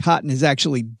Mr. Cotton is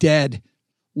actually dead.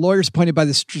 Lawyers appointed by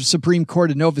the Supreme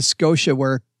Court of Nova Scotia,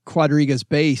 where Quadriga is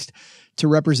based, to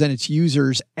represent its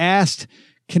users, asked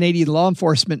Canadian law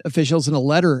enforcement officials in a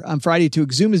letter on Friday to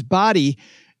exhume his body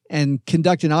and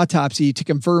conduct an autopsy to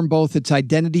confirm both its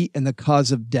identity and the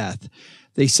cause of death.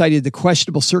 They cited the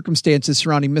questionable circumstances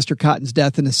surrounding Mr. Cotton's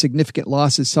death and the significant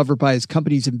losses suffered by his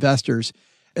company's investors,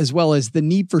 as well as the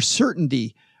need for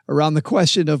certainty around the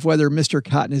question of whether Mr.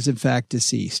 Cotton is in fact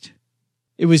deceased.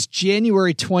 It was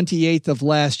January 28th of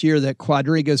last year that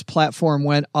Quadriga's platform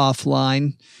went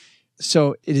offline.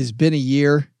 So it has been a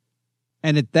year.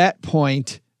 And at that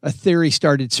point, a theory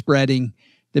started spreading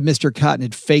that Mr. Cotton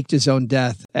had faked his own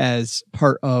death as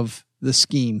part of the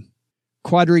scheme.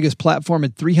 Quadriga's platform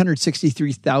had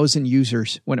 363,000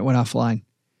 users when it went offline,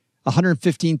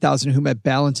 115,000 of whom had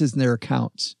balances in their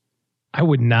accounts. I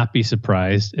would not be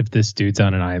surprised if this dude's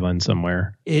on an island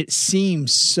somewhere. It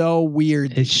seems so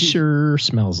weird. It sure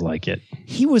smells like it.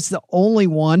 He was the only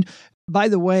one. By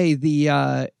the way,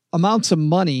 the amounts of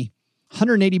money,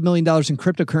 $180 million in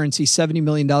cryptocurrency, $70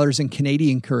 million in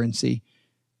Canadian currency.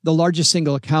 The largest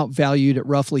single account valued at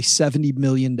roughly $70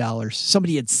 million.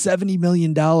 Somebody had $70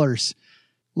 million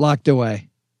locked away.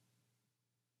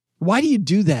 Why do you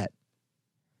do that?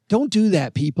 Don't do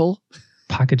that, people.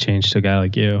 Pocket change to a guy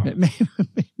like you.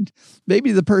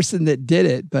 Maybe the person that did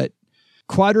it, but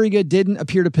Quadriga didn't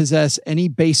appear to possess any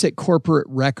basic corporate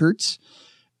records,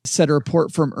 said a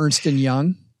report from Ernst &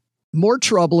 Young. More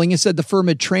troubling, it said the firm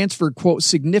had transferred, quote,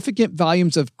 significant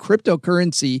volumes of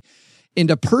cryptocurrency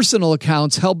into personal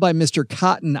accounts held by Mr.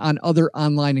 Cotton on other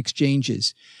online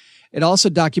exchanges. It also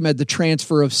documented the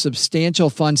transfer of substantial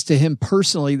funds to him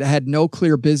personally that had no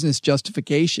clear business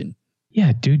justification.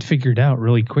 Yeah, dude figured out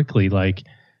really quickly, like,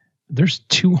 there's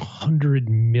 $200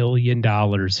 million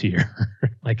here.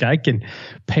 Like, I can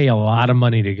pay a lot of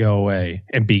money to go away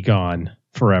and be gone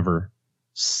forever.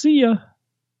 See ya.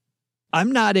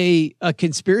 I'm not a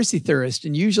conspiracy theorist,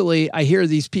 and usually I hear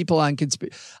these people on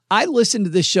conspiracy. I listen to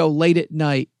this show late at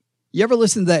night. You ever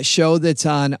listen to that show that's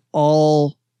on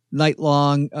all night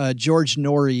long? George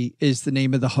Norrie is the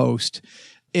name of the host.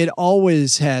 It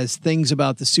always has things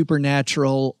about the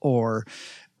supernatural or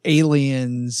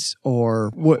aliens or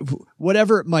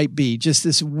whatever it might be, just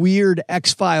this weird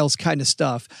X-Files kind of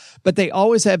stuff. But they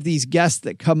always have these guests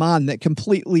that come on that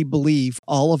completely believe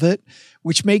all of it,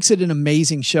 which makes it an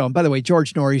amazing show. And by the way,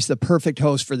 George Norrie is the perfect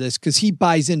host for this because he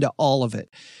buys into all of it.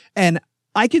 And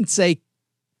I can say,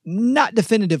 not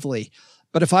definitively,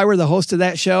 but if I were the host of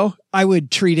that show, I would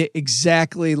treat it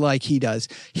exactly like he does.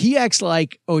 He acts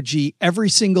like, OG, every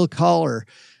single caller,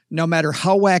 no matter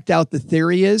how whacked out the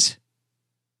theory is,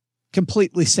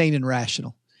 completely sane and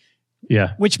rational.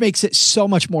 Yeah. Which makes it so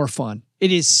much more fun.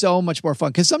 It is so much more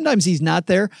fun because sometimes he's not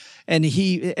there and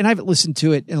I haven't listened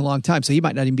to it in a long time, so he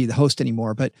might not even be the host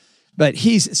anymore, but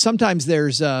sometimes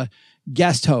there's a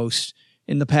guest host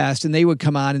in the past and they would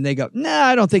come on and they go, nah,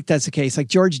 I don't think that's the case. Like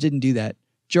George didn't do that.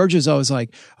 George was always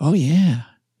like, oh yeah.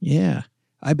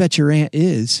 I bet your aunt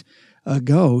is a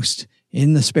ghost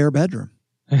in the spare bedroom.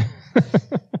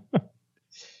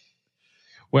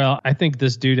 Well, I think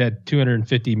this dude had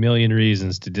 250 million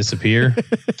reasons to disappear.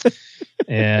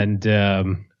 And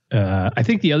I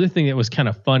think the other thing that was kind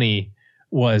of funny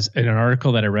was in an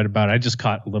article that I read about, I just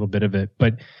caught a little bit of it,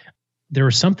 but there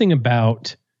was something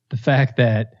about the fact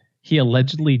that he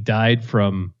allegedly died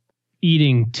from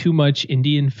eating too much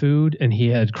Indian food and he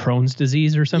had Crohn's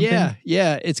disease or something.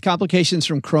 Yeah. It's complications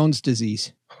from Crohn's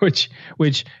disease. Which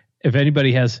if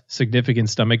anybody has significant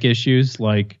stomach issues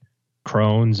like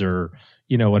Crohn's or,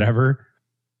 whatever,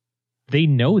 they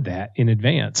know that in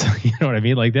advance. You know what I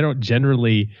mean? Like they don't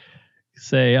generally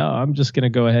say, oh, I'm just going to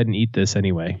go ahead and eat this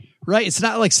anyway. Right. It's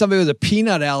not like somebody with a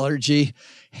peanut allergy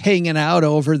hanging out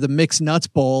over the mixed nuts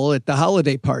bowl at the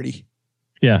holiday party.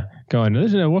 Yeah. Going,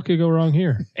 what could go wrong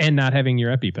here? And not having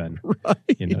your EpiPen,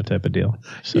 right. Type of deal.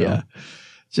 So. Yeah.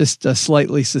 Just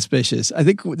slightly suspicious. I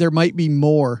think there might be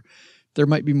more. There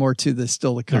might be more to this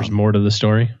still to come. There's more to the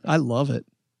story. I love it.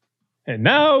 And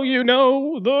now you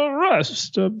know the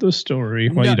rest of the story.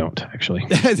 Well, you don't, actually.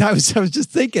 I was just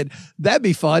thinking, that'd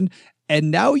be fun. And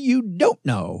now you don't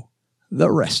know the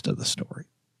rest of the story.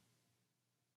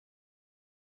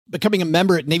 Becoming a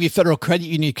member at Navy Federal Credit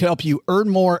Union can help you earn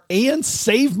more and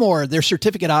save more. Their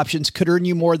certificate options could earn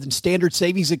you more than standard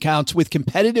savings accounts with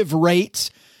competitive rates.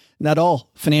 Not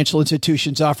all financial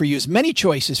institutions offer you as many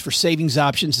choices for savings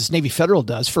options as Navy Federal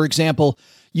does. For example,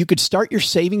 you could start your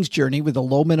savings journey with a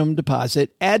low minimum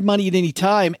deposit, add money at any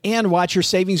time, and watch your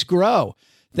savings grow.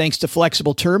 Thanks to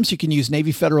flexible terms, you can use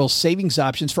Navy Federal's savings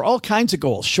options for all kinds of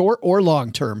goals, short or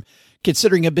long term.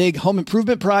 Considering a big home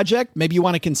improvement project, maybe you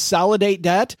want to consolidate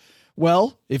debt.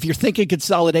 Well, if you're thinking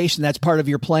consolidation, that's part of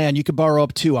your plan. You could borrow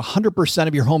up to 100%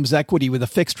 of your home's equity with a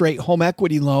fixed rate home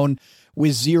equity loan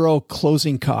with zero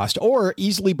closing cost, or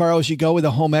easily borrow as you go with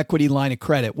a home equity line of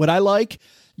credit. What I like,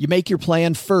 you make your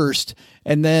plan first,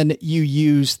 and then you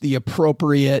use the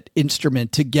appropriate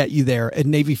instrument to get you there. And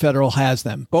Navy Federal has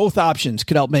them. Both options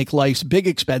could help make life's big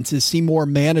expenses seem more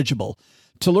manageable.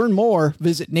 To learn more,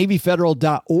 visit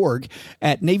NavyFederal.org.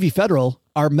 At Navy Federal,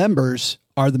 our members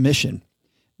are the mission.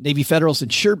 Navy Federal is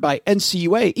insured by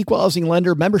NCUA, Equal Housing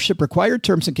Lender. Membership required.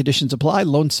 Terms and conditions apply.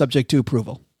 Loan subject to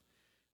approval.